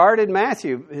 Jesus started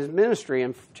Matthew, his ministry,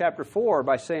 in chapter 4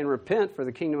 by saying, repent, for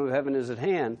the kingdom of heaven is at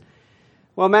hand.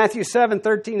 Well, Matthew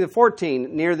 7:13-14,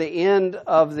 near the end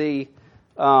of the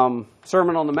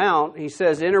Sermon on the Mount, he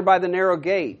says, enter by the narrow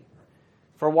gate.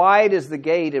 For wide is the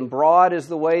gate and broad is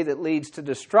the way that leads to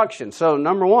destruction. So,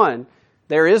 number one,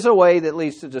 there is a way that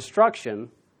leads to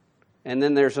destruction, and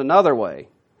then there's another way.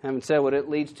 I haven't said what it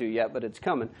leads to yet, but it's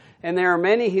coming. And there are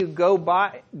many who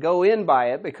go in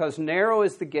by it, because narrow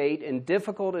is the gate and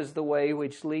difficult is the way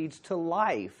which leads to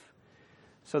life.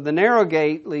 So the narrow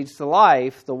gate leads to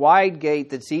life. The wide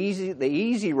gate that's easy, the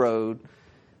easy road,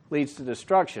 leads to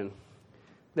destruction.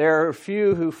 There are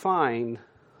few who find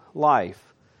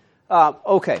life.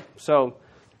 Okay, so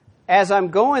as I'm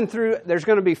going through, there's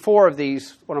going to be 4 of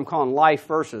these, what I'm calling life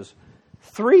verses.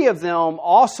 3 of them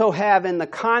also have in the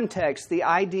context the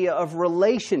idea of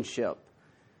relationship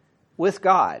with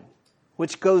God,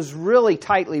 which goes really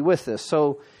tightly with this.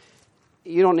 So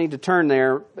you don't need to turn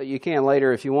there, but you can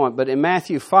later if you want. But in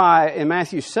Matthew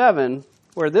 7,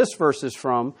 where this verse is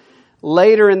from,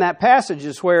 later in that passage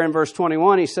is where in verse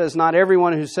 21 he says, not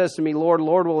everyone who says to me, Lord,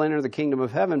 Lord, will enter the kingdom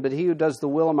of heaven, but he who does the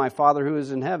will of my Father who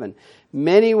is in heaven.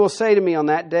 Many will say to me on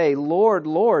that day, Lord,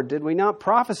 Lord, did we not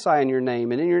prophesy in your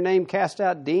name, and in your name cast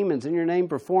out demons, in your name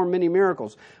perform many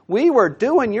miracles? We were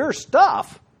doing your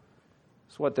stuff.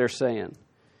 That's what they're saying.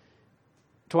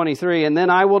 23, and then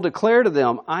I will declare to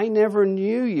them, I never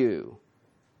knew you.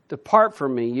 Depart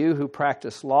from me, you who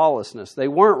practice lawlessness. They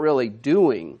weren't really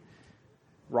doing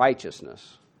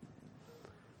righteousness.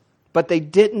 But they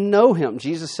didn't know him.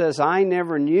 Jesus says, I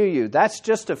never knew you. That's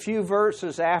just a few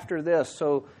verses after this.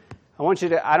 So I want you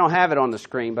to, I don't have it on the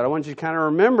screen, but I want you to kind of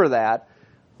remember that.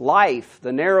 Life,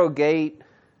 the narrow gate,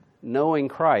 knowing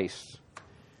Christ.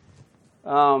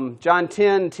 John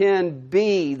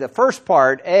 10:10b, the first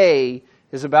part, A,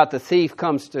 is about the thief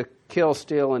comes to kill,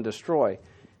 steal, and destroy.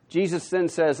 Jesus then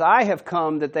says, I have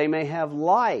come that they may have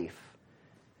life,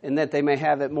 and that they may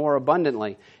have it more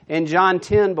abundantly. In John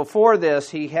 10, before this,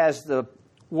 he has the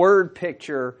word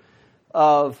picture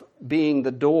of being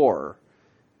the door.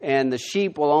 And the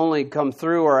sheep will only come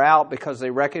through or out because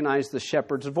they recognize the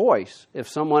shepherd's voice. If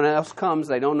someone else comes,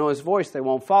 they don't know his voice, they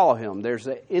won't follow him. There's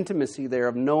an intimacy there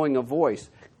of knowing a voice.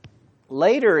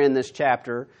 Later in this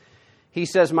chapter, he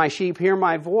says, my sheep hear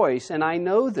my voice, and I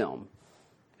know them,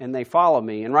 and they follow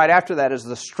me. And right after that is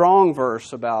the strong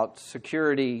verse about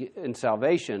security and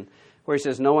salvation, where he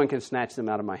says, no one can snatch them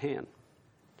out of my hand.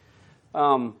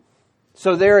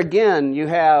 So there again, you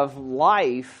have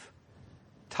life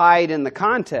tied in the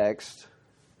context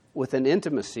with an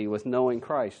intimacy with knowing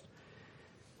Christ.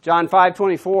 John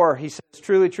 5:24, he says,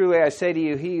 truly, truly, I say to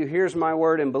you, he who hears my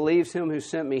word and believes him who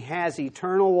sent me has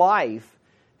eternal life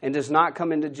and does not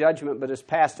come into judgment, but is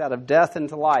passed out of death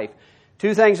into life.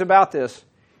 2 things about this.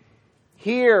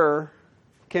 Hear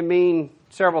can mean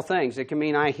several things. It can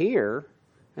mean I hear,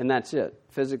 and that's it.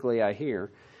 Physically, I hear.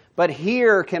 But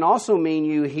hear can also mean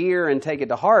you hear and take it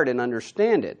to heart and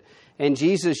understand it. And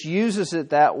Jesus uses it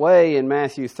that way in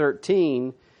Matthew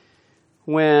 13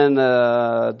 when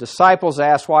the disciples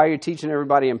ask, why are you teaching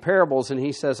everybody in parables? And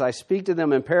he says, I speak to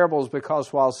them in parables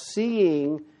because while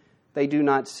seeing, they do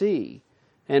not see.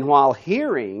 And while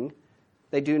hearing,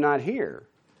 they do not hear.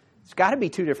 It's got to be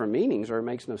 2 different meanings or it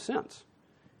makes no sense.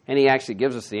 And he actually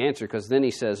gives us the answer because then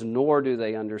he says, nor do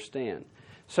they understand.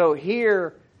 So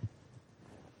here,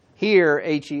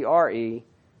 H-E-R-E,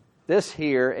 this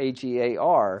here,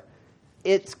 H-E-A-R,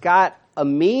 it's got a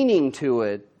meaning to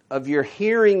it of you're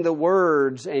hearing the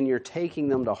words and you're taking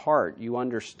them to heart. You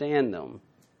understand them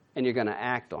and you're going to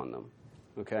act on them.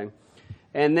 Okay?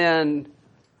 And then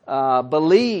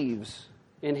believes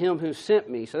in him who sent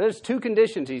me. So there's 2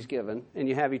 conditions he's given, and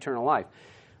you have eternal life.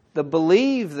 The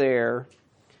believe there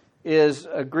is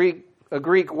a Greek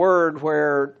word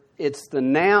where it's the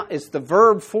noun, it's the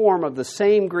verb form of the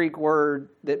same Greek word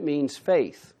that means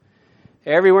faith.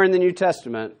 Everywhere in the New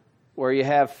Testament where you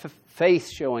have faith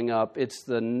showing up, it's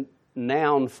the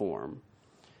noun form.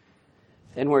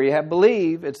 And where you have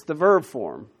believe, it's the verb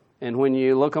form. And when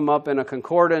you look them up in a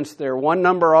concordance, they're one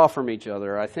number off from each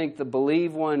other. I think the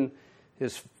believe one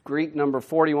is Greek number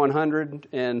 4100,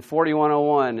 and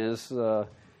 4101 is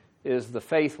the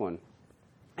faith one.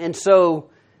 And so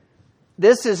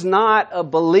this is not a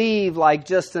believe like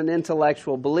just an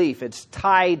intellectual belief. It's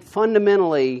tied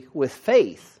fundamentally with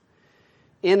faith.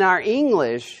 In our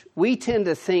English, we tend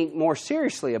to think more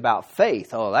seriously about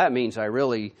faith. Oh, that means I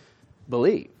really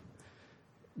believe.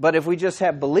 But if we just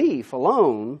have belief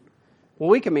alone,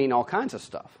 well, we can mean all kinds of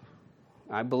stuff.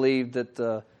 I believe that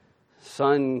the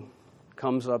sun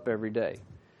comes up every day.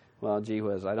 Well, gee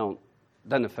whiz, doesn't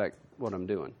affect what I'm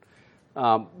doing.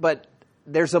 But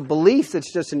there's a belief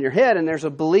that's just in your head, and there's a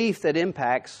belief that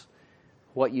impacts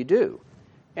what you do.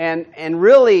 And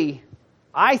really,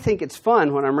 I think it's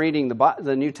fun when I'm reading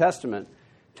the New Testament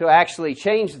to actually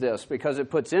change this, because it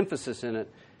puts emphasis in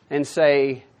it and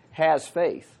say, has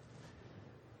faith.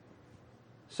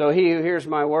 So he who hears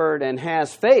my word and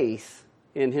has faith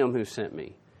in him who sent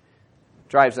me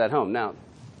drives that home. Now,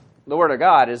 the word of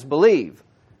God is believe,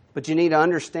 but you need to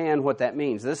understand what that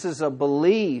means. This is a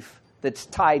belief that's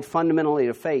tied fundamentally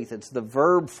to faith. It's the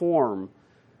verb form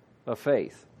of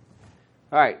faith.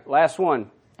 All right, last one.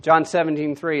 John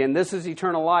 17:3, and this is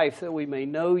eternal life, that we may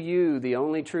know you, the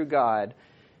only true God,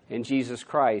 and Jesus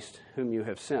Christ, whom you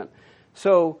have sent.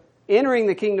 So, entering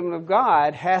the kingdom of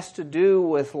God has to do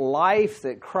with life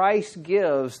that Christ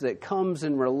gives that comes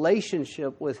in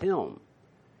relationship with Him.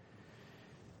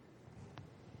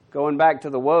 Going back to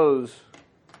the woes,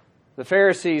 the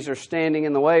Pharisees are standing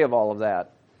in the way of all of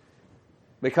that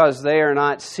because they are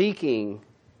not seeking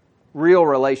real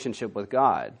relationship with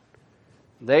God.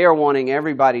 They are wanting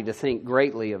everybody to think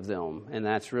greatly of them, and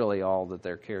that's really all that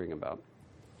they're caring about.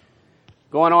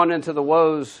 Going on into the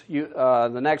woes,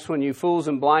 the next one, you fools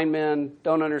and blind men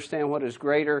don't understand what is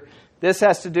greater. This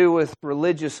has to do with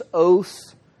religious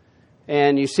oaths,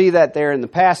 and you see that there in the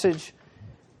passage.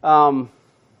 Why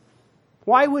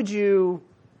would you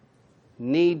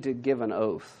need to give an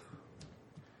oath?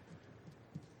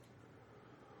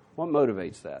 What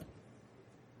motivates that?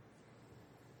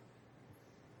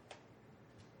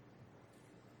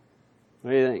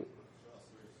 What do you think?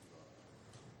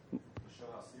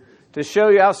 To show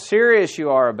you how serious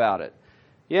you are about it.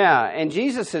 Yeah, and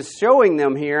Jesus is showing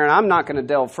them here, and I'm not going to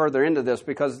delve further into this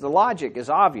because the logic is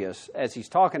obvious as he's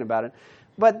talking about it,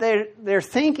 but their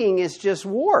thinking is just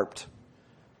warped.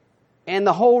 And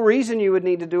the whole reason you would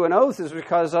need to do an oath is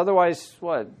because otherwise,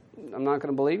 what? I'm not going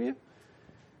to believe you?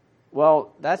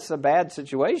 Well, that's a bad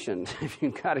situation if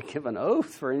you've got to give an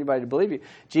oath for anybody to believe you.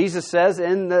 Jesus says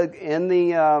in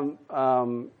the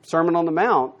Sermon on the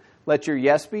Mount, let your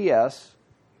yes be yes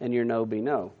and your no be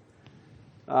no.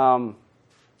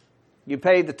 You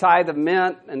pay the tithe of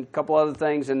mint and a couple other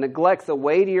things and neglect the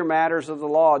weightier matters of the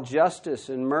law, justice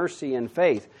and mercy and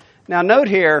faith. Now note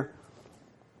here,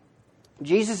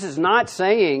 Jesus is not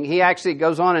saying, he actually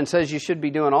goes on and says you should be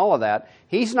doing all of that.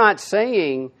 He's not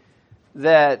saying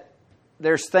that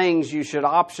there's things you should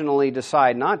optionally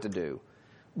decide not to do.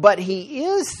 But he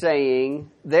is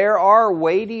saying there are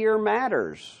weightier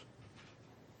matters.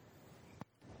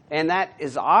 And that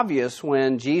is obvious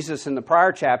when Jesus in the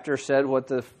prior chapter said what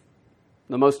the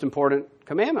most important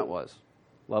commandment was.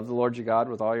 Love the Lord your God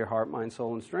with all your heart, mind,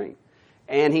 soul, and strength.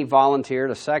 And he volunteered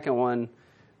a second one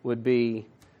would be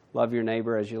love your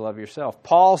neighbor as you love yourself.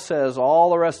 Paul says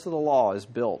all the rest of the law is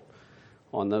built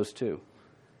on those two.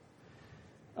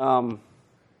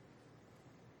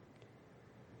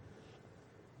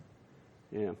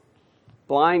 Yeah.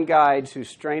 Blind guides who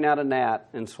strain out a gnat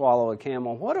and swallow a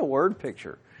camel. What a word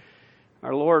picture.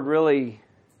 Our Lord really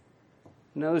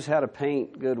knows how to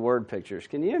paint good word pictures.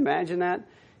 Can you imagine that?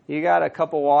 You got a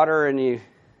cup of water and you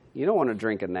don't want to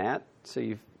drink a gnat, so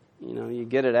you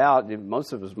get it out.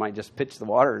 Most of us might just pitch the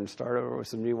water and start over with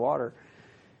some new water.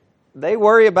 They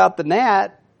worry about the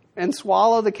gnat and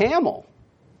swallow the camel.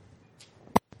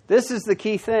 This is the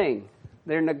key thing.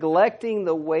 They're neglecting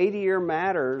the weightier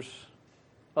matters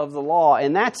of the law.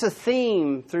 And that's a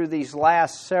theme through these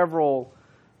last several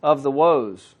of the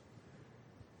woes.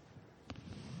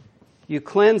 You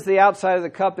cleanse the outside of the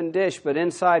cup and dish, but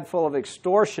inside full of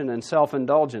extortion and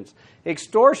self-indulgence.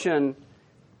 Extortion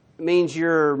means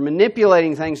you're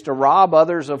manipulating things to rob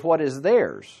others of what is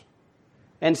theirs.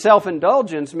 And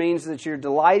self-indulgence means that you're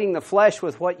delighting the flesh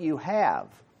with what you have,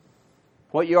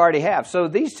 what you already have. So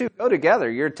these two go together.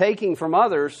 You're taking from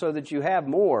others so that you have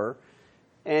more,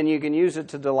 and you can use it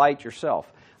to delight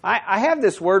yourself. I have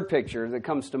this word picture that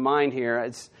comes to mind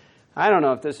here. I don't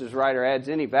know if this is right or adds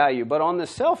any value, but on the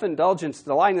self-indulgence,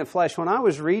 delighting the flesh, when I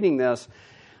was reading this,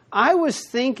 I was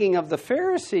thinking of the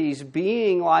Pharisees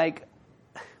being like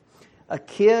a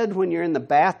kid when you're in the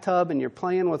bathtub and you're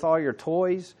playing with all your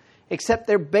toys, except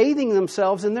they're bathing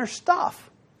themselves in their stuff.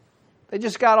 They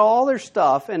just got all their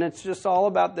stuff, and it's just all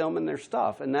about them and their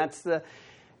stuff. And that's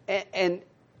and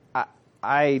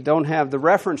I don't have the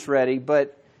reference ready,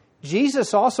 but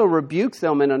Jesus also rebuked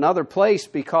them in another place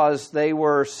because they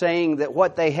were saying that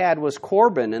what they had was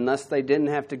Corban, and thus they didn't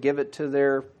have to give it to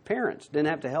their parents, didn't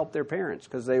have to help their parents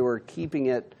because they were keeping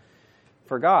it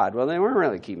for God. Well, they weren't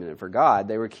really keeping it for God.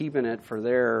 They were keeping it for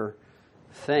their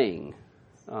thing,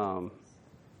 the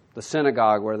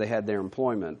synagogue where they had their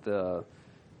employment, the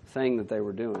thing that they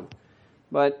were doing.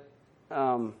 But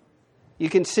you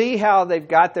can see how they've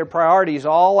got their priorities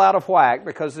all out of whack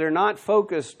because they're not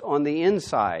focused on the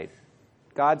inside.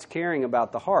 God's caring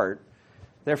about the heart.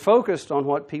 They're focused on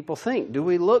what people think. Do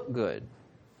we look good?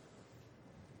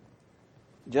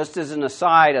 Just as an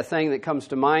aside, a thing that comes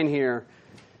to mind here,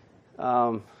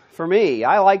 for me,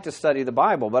 I like to study the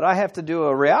Bible, but I have to do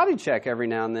a reality check every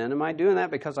now and then. Am I doing that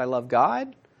because I love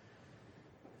God?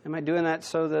 Am I doing that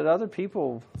so that other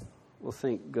people will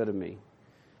think good of me?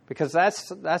 Because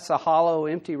that's a hollow,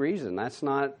 empty reason. That's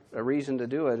not a reason to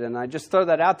do it. And I just throw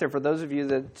that out there for those of you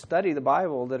that study the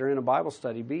Bible, that are in a Bible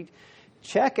study.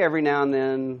 Check every now and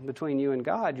then between you and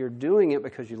God. You're doing it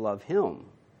because you love Him,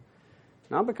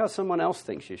 not because someone else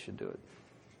thinks you should do it.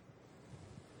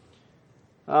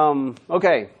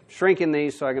 Okay, shrinking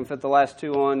these so I can fit the last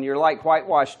two on. You're like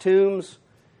whitewashed tombs,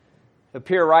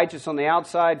 appear righteous on the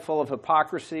outside, full of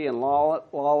hypocrisy and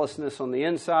lawlessness on the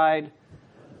inside.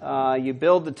 You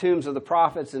build the tombs of the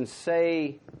prophets and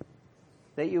say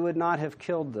that you would not have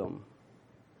killed them.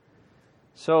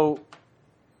 So,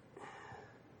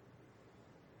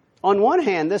 on one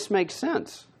hand, this makes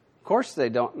sense. Of course,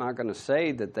 they're not going to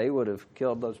say that they would have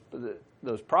killed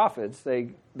those prophets.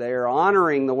 They are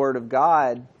honoring the Word of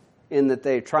God in that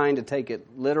they're trying to take it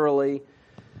literally.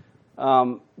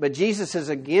 But Jesus is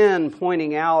again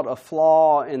pointing out a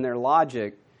flaw in their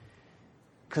logic,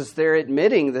 because they're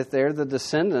admitting that they're the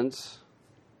descendants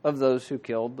of those who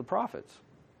killed the prophets.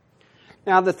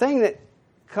 Now, the thing that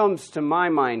comes to my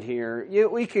mind here,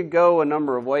 we could go a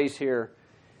number of ways here.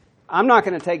 I'm not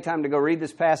going to take time to go read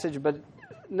this passage, but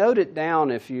note it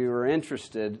down if you are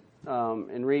interested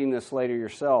in reading this later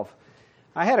yourself.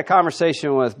 I had a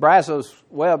conversation with Brazos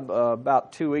Webb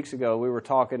about 2 weeks ago. We were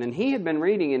talking, and he had been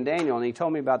reading in Daniel, and he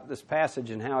told me about this passage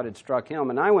and how it had struck him,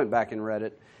 and I went back and read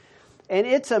it. And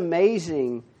it's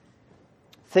amazing,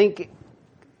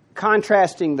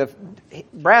 contrasting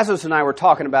Brazos and I were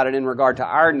talking about it in regard to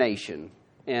our nation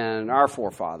and our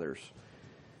forefathers.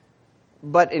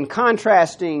 But in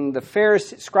contrasting the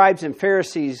scribes and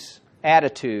Pharisees'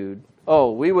 attitude,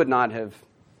 we would not have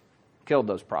killed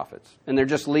those prophets. And they're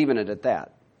just leaving it at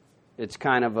that. It's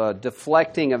kind of a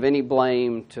deflecting of any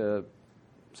blame to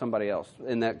somebody else,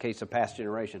 in that case, a past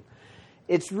generation.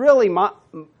 It's really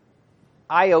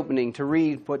eye-opening to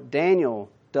read what Daniel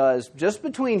does just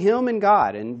between him and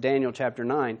God in Daniel chapter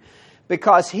 9,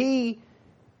 because he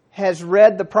has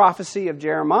read the prophecy of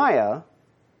Jeremiah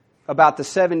about the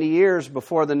 70 years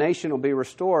before the nation will be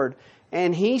restored,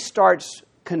 and he starts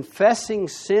confessing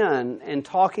sin and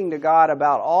talking to God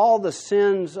about all the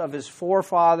sins of his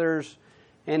forefathers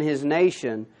and his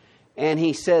nation, and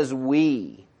he says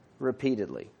 "we"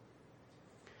 repeatedly.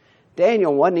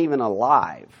 Daniel wasn't even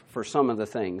alive for some of the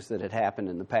things that had happened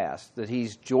in the past, that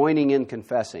he's joining in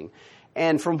confessing.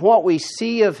 And from what we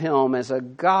see of him as a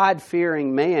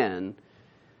God-fearing man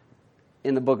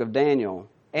in the book of Daniel,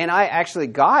 and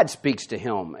God speaks to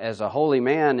him as a holy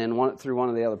man through one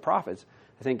of the other prophets,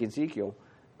 I think Ezekiel,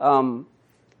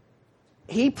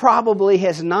 he probably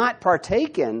has not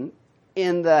partaken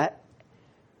in the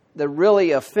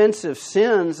really offensive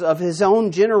sins of his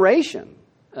own generation.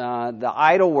 The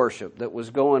idol worship that was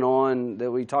going on,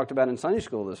 that we talked about in Sunday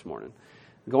school this morning,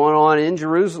 going on in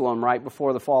Jerusalem right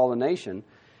before the fall of the nation.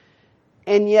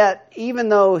 And yet, even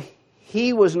though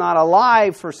he was not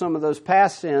alive for some of those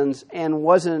past sins and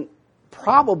wasn't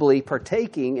probably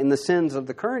partaking in the sins of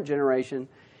the current generation,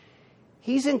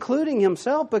 he's including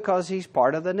himself because he's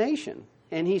part of the nation.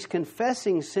 And he's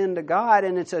confessing sin to God,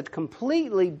 and it's a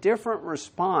completely different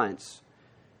response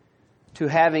to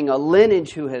having a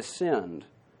lineage who has sinned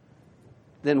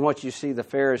than what you see the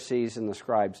Pharisees and the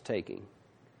scribes taking.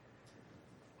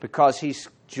 Because he's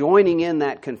joining in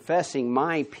that confessing,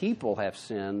 my people have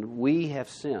sinned, we have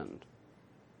sinned.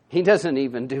 He doesn't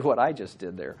even do what I just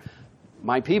did there.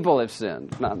 My people have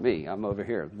sinned. Not me. I'm over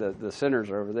here. The sinners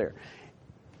are over there.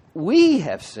 We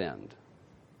have sinned.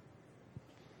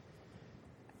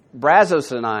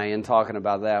 Brazos and I, in talking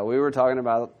about that, we were talking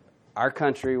about our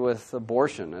country with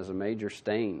abortion as a major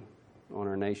stain on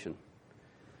our nation.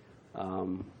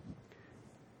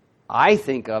 I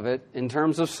think of it in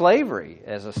terms of slavery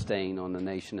as a stain on the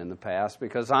nation in the past,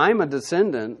 because I'm a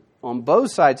descendant on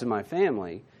both sides of my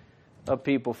family of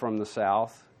people from the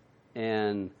South,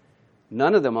 and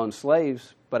none of them owned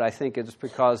slaves, but I think it's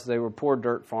because they were poor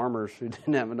dirt farmers who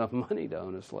didn't have enough money to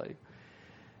own a slave.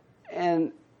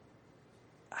 And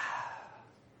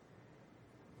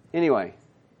anyway,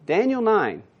 Daniel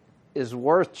 9 is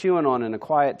worth chewing on in a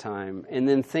quiet time and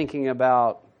then thinking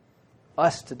about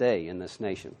us today in this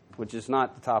nation, which is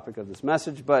not the topic of this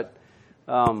message, but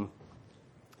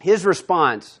his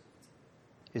response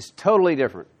is totally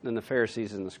different than the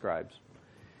Pharisees and the scribes.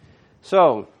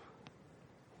 So,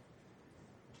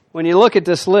 when you look at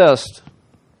this list,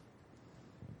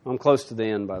 I'm close to the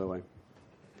end, by the way.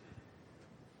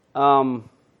 I'm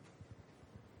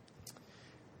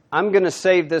going to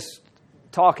save this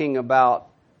talking about,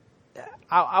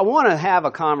 I want to have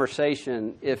a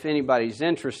conversation, if anybody's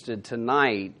interested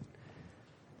tonight.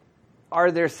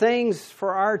 Are there things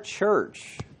for our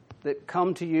church that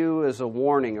come to you as a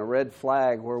warning, a red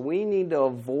flag, where we need to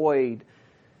avoid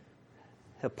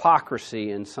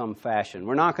hypocrisy in some fashion?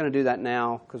 We're not going to do that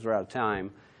now because we're out of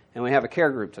time, and we have a care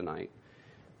group tonight.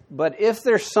 But if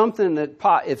there's something that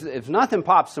if nothing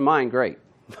pops to mind, great.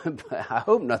 I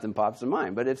hope nothing pops to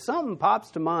mind. But if something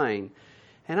pops to mind,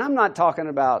 and I'm not talking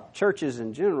about churches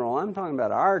in general, I'm talking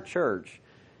about our church,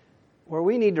 where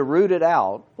we need to root it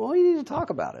out, well, we need to talk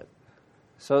about it.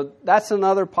 So that's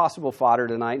another possible fodder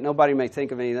tonight. Nobody may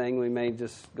think of anything. We may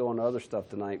just go into other stuff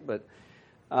tonight. But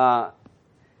I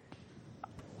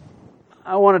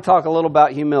want to talk a little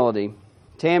about humility.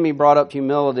 Tammy brought up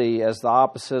humility as the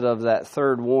opposite of that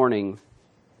third warning.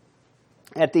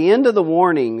 At the end of the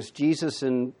warnings, Jesus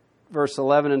in verse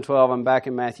 11 and 12, I'm back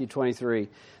in Matthew 23,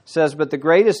 says, "But the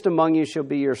greatest among you shall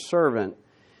be your servant."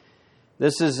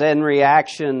 This is in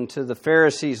reaction to the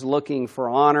Pharisees looking for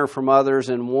honor from others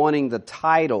and wanting the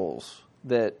titles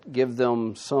that give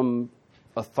them some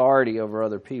authority over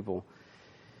other people.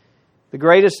 "The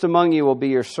greatest among you will be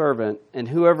your servant, and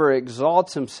whoever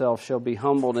exalts himself shall be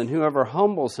humbled, and whoever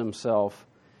humbles himself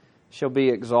shall be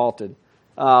exalted."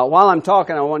 While I'm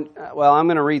talking, I'm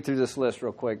going to read through this list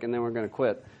real quick, and then we're going to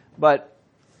quit. But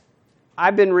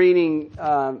I've been reading,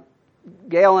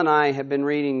 Gail and I have been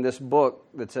reading this book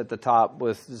that's at the top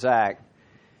with Zach.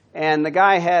 And the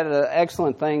guy had an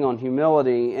excellent thing on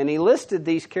humility, and he listed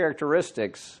these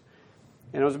characteristics.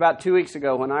 And it was about 2 weeks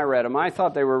ago when I read them. I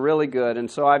thought they were really good, and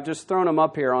so I've just thrown them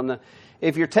up here on the.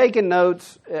 If you're taking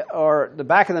notes, or the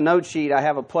back of the note sheet, I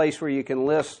have a place where you can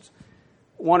list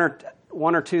one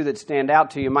or two that stand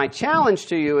out to you. My challenge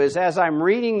to you is, as I'm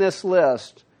reading this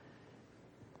list,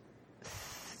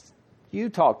 you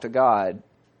talk to God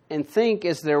and think,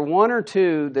 is there one or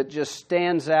two that just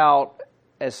stands out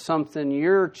as something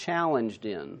you're challenged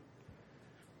in?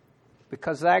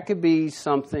 Because that could be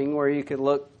something where you could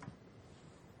look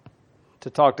to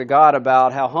talk to God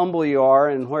about how humble you are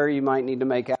and where you might need to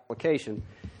make application.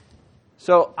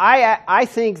 So I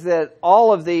think that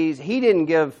all of these, he didn't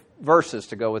give verses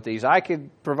to go with these. I could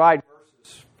provide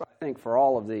verses, I think, for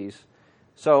all of these.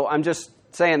 So I'm just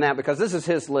saying that because this is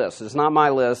his list. It's not my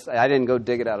list. I didn't go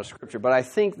dig it out of Scripture, but I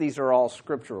think these are all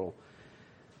scriptural.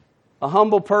 A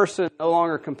humble person no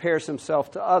longer compares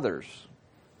himself to others.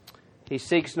 He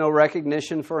seeks no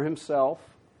recognition for himself.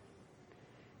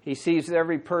 He sees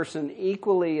every person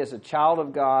equally as a child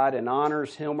of God and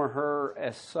honors him or her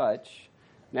as such.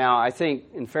 Now, I think,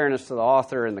 in fairness to the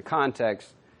author and the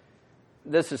context,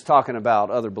 this is talking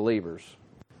about other believers.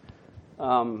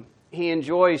 He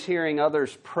enjoys hearing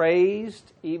others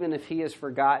praised, even if he is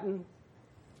forgotten.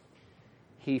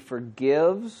 He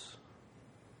forgives.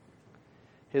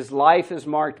 His life is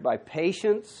marked by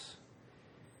patience.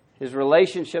 His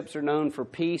relationships are known for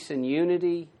peace and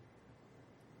unity.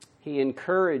 He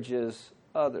encourages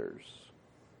others.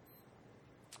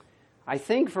 I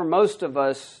think for most of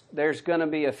us, there's going to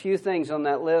be a few things on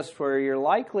that list where you're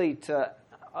likely to,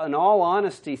 in all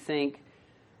honesty, think,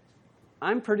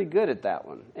 I'm pretty good at that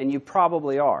one. And you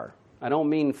probably are. I don't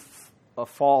mean a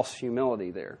false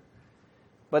humility there.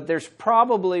 But there's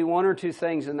probably one or two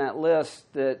things in that list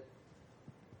that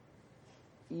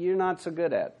you're not so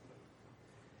good at.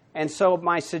 And so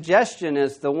my suggestion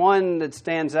is the one that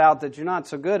stands out that you're not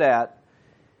so good at,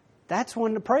 that's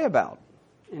one to pray about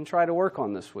and try to work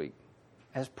on this week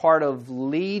as part of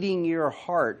leading your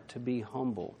heart to be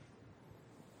humble.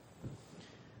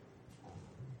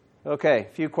 Okay,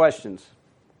 a few questions.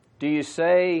 Do you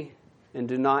say and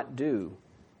do not do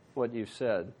what you've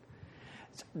said?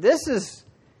 This is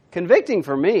convicting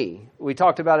for me. We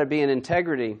talked about it being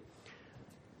integrity.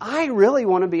 I really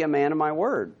want to be a man of my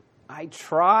word. I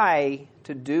try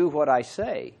to do what I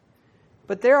say.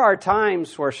 But there are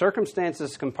times where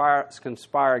circumstances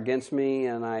conspire against me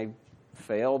and I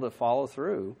fail to follow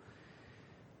through.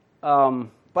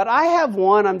 But I have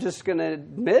one, I'm just going to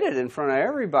admit it in front of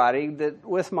everybody, that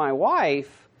with my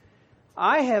wife,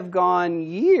 I have gone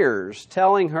years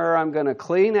telling her I'm going to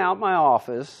clean out my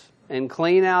office and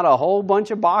clean out a whole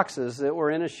bunch of boxes that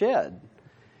were in a shed.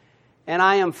 And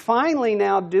I am finally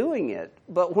now doing it.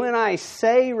 But when I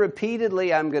say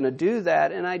repeatedly I'm going to do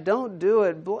that and I don't do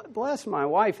it, bless my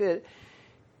wife, it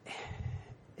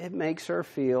makes her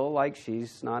feel like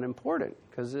she's not important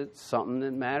because it's something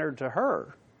that mattered to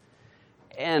her.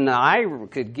 And I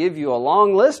could give you a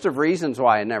long list of reasons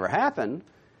why it never happened.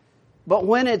 But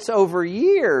when it's over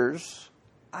years,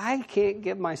 I can't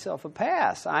give myself a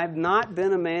pass. I've not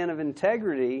been a man of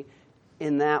integrity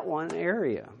in that one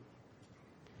area.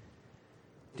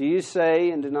 Do you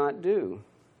say and do not do?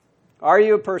 Are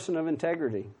you a person of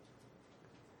integrity?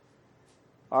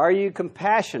 Are you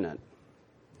compassionate?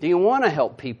 Do you want to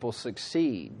help people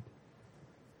succeed?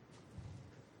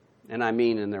 And I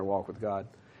mean in their walk with God.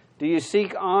 Do you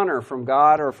seek honor from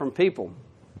God or from people?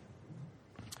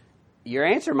 Your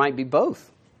answer might be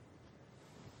both.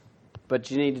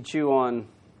 But you need to chew on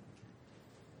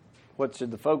what should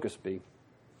the focus be.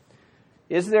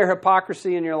 Is there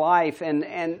hypocrisy in your life?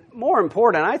 And more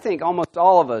important, I think almost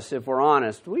all of us, if we're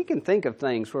honest, we can think of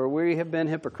things where we have been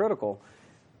hypocritical.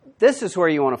 This is where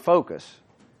you want to focus.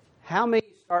 How may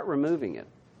you start removing it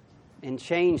and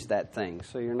change that thing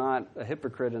so you're not a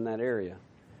hypocrite in that area?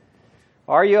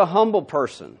 Are you a humble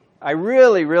person? I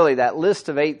really, that list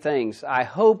of 8 things, I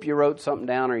hope you wrote something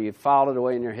down or you filed it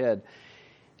away in your head.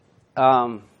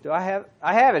 Do I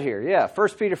have it here, yeah. 1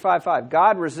 Peter 5:5.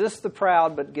 God resists the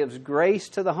proud but gives grace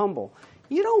to the humble.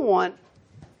 You don't want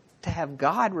to have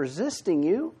God resisting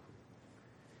you.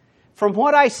 From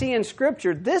what I see in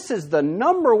Scripture, this is the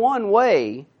number one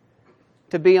way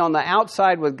to be on the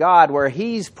outside with God where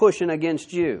He's pushing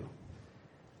against you.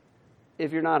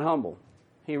 If you're not humble.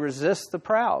 He resists the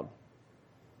proud.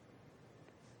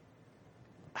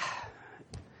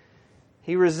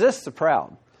 He resists the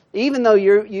proud. Even though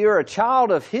you're a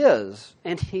child of His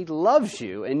and He loves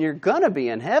you and you're going to be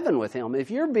in heaven with Him,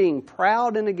 if you're being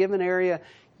proud in a given area,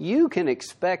 you can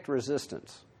expect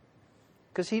resistance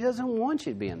because He doesn't want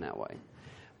you to be in that way.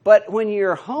 But when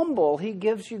you're humble, He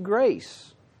gives you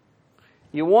grace.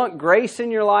 You want grace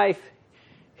in your life?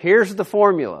 Here's the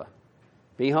formula.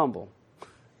 Be humble.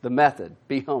 The method,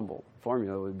 be humble.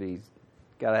 Formula would be,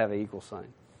 got to have an equal sign.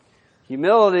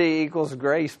 Humility equals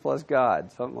grace plus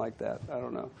God, something like that. I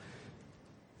don't know.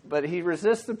 But He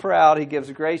resists the proud. He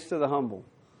gives grace to the humble.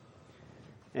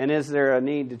 And is there a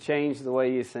need to change the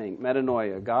way you think?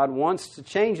 Metanoia. God wants to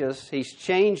change us. He's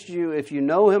changed you. If you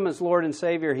know Him as Lord and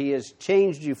Savior, He has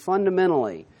changed you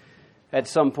fundamentally at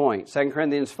some point. 2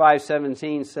 Corinthians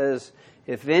 5:17 says,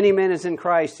 if any man is in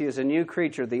Christ, he is a new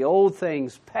creature. The old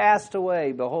things passed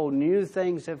away. Behold, new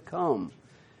things have come.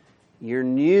 You're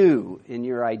new in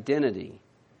your identity.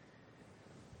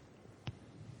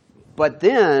 But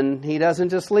then He doesn't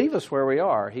just leave us where we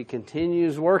are. He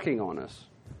continues working on us,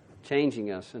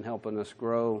 changing us and helping us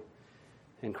grow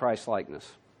in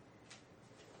Christ-likeness.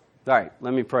 All right,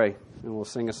 let me pray, and we'll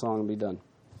sing a song and be done.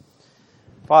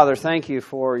 Father, thank You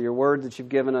for Your word that You've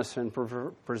given us and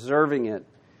preserving it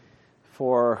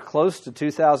for close to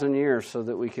 2,000 years so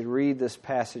that we could read this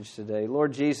passage today.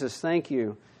 Lord Jesus, thank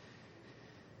You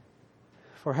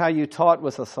for how You taught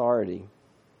with authority.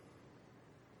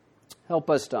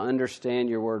 Help us to understand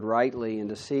Your word rightly and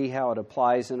to see how it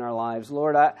applies in our lives.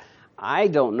 Lord, I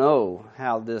don't know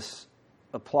how this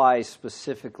applies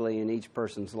specifically in each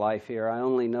person's life here. I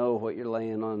only know what You're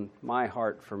laying on my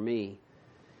heart for me.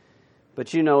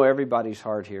 But You know everybody's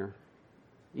heart here.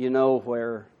 You know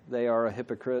where they are a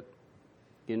hypocrite.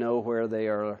 You know where they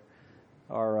are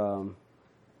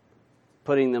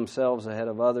putting themselves ahead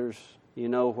of others. You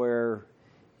know where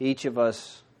each of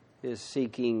us is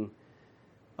seeking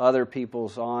other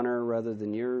people's honor rather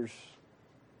than Yours.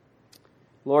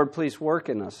 Lord, please work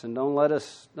in us and don't let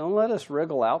us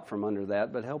wriggle out from under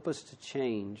that, but help us to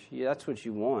change. Yeah, that's what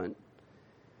You want.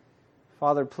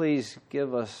 Father, please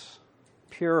give us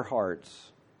pure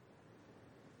hearts.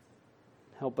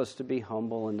 Help us to be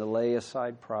humble and to lay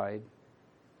aside pride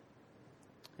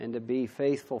and to be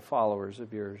faithful followers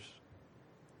of Yours.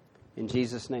 In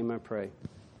Jesus' name I pray.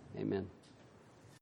 Amen.